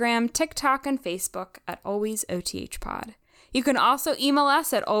 Instagram, TikTok, and Facebook at AlwaysOTHPod. You can also email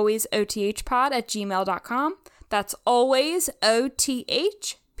us at alwaysothpod@gmail.com. That's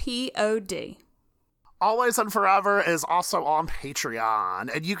AlwaysOTHPod. Always and Forever is also on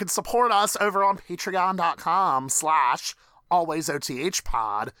Patreon, and you can support us over on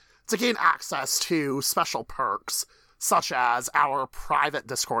patreon.com/AlwaysOTHPod to gain access to special perks, such as our private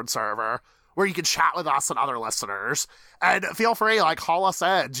Discord server, where you can chat with us and other listeners. And feel free, like, call us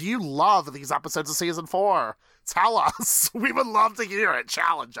in. Do you love these episodes of Season 4? Tell us. We would love to hear it.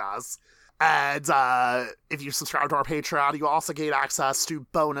 Challenge us. And if you subscribe to our Patreon, you also gain access to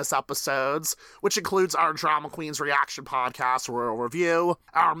bonus episodes, which includes our Drama Queens reaction podcast, Royal Review,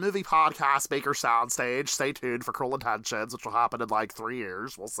 our movie podcast, Baker Soundstage. Stay tuned for Cruel Intentions, which will happen in like 3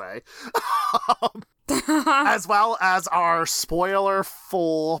 years, we'll say. As well as our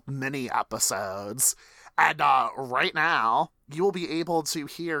spoiler-full mini episodes. And right now, you will be able to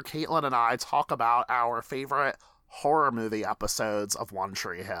hear Caitlin and I talk about our favorite horror movie episodes of One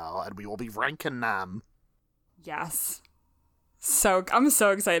Tree Hill, and we will be ranking them. Yes. I'm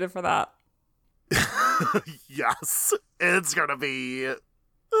so excited for that. Yes. It's gonna be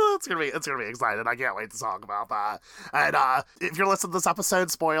exciting. I can't wait to talk about that. And if you're listening to this episode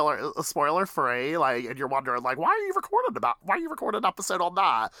spoiler free, like, and you're wondering, like, why are you recording an episode on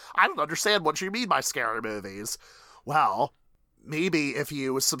that? I don't understand what you mean by scary movies. Well, maybe if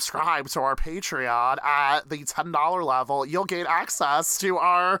you subscribe to our Patreon at the $10 level, you'll gain access to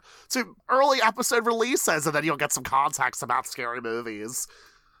early episode releases, and then you'll get some context about scary movies.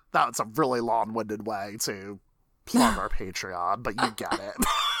 That's a really long-winded way to plug our Patreon, but you get it.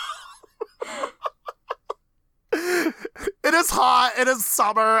 It is hot. It is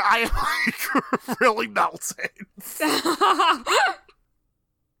summer. I am, like, really melting.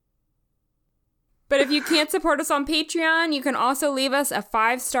 But if you can't support us on Patreon, you can also leave us a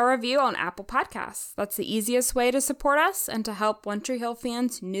 5-star review on Apple Podcasts. That's the easiest way to support us and to help One Tree Hill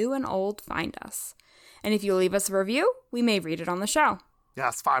fans new and old find us. And if you leave us a review, we may read it on the show.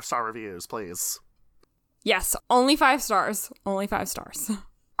 Yes, 5-star reviews, please. Yes, only 5 stars. Only 5 stars.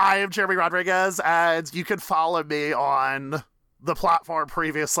 I am Jeremy Rodriguez, and you can follow me on the platform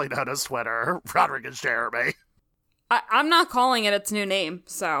previously known as Twitter, Rodriguez Jeremy. I'm not calling it its new name,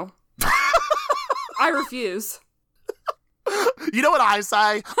 so I refuse. You know what I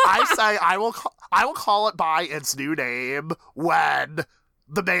say? I say I will call it by its new name when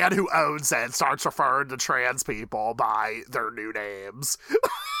the man who owns it starts referring to trans people by their new names.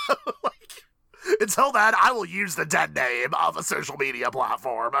 Like, until then, I will use the dead name of a social media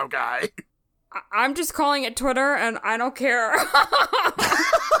platform, okay? I'm just calling it Twitter, and I don't care.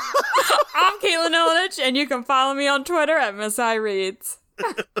 I'm Caitlin Illich, and you can follow me on Twitter at Miss I Reads.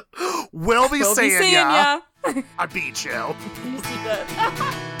 We'll be seeing ya. ya. I beat you. You did.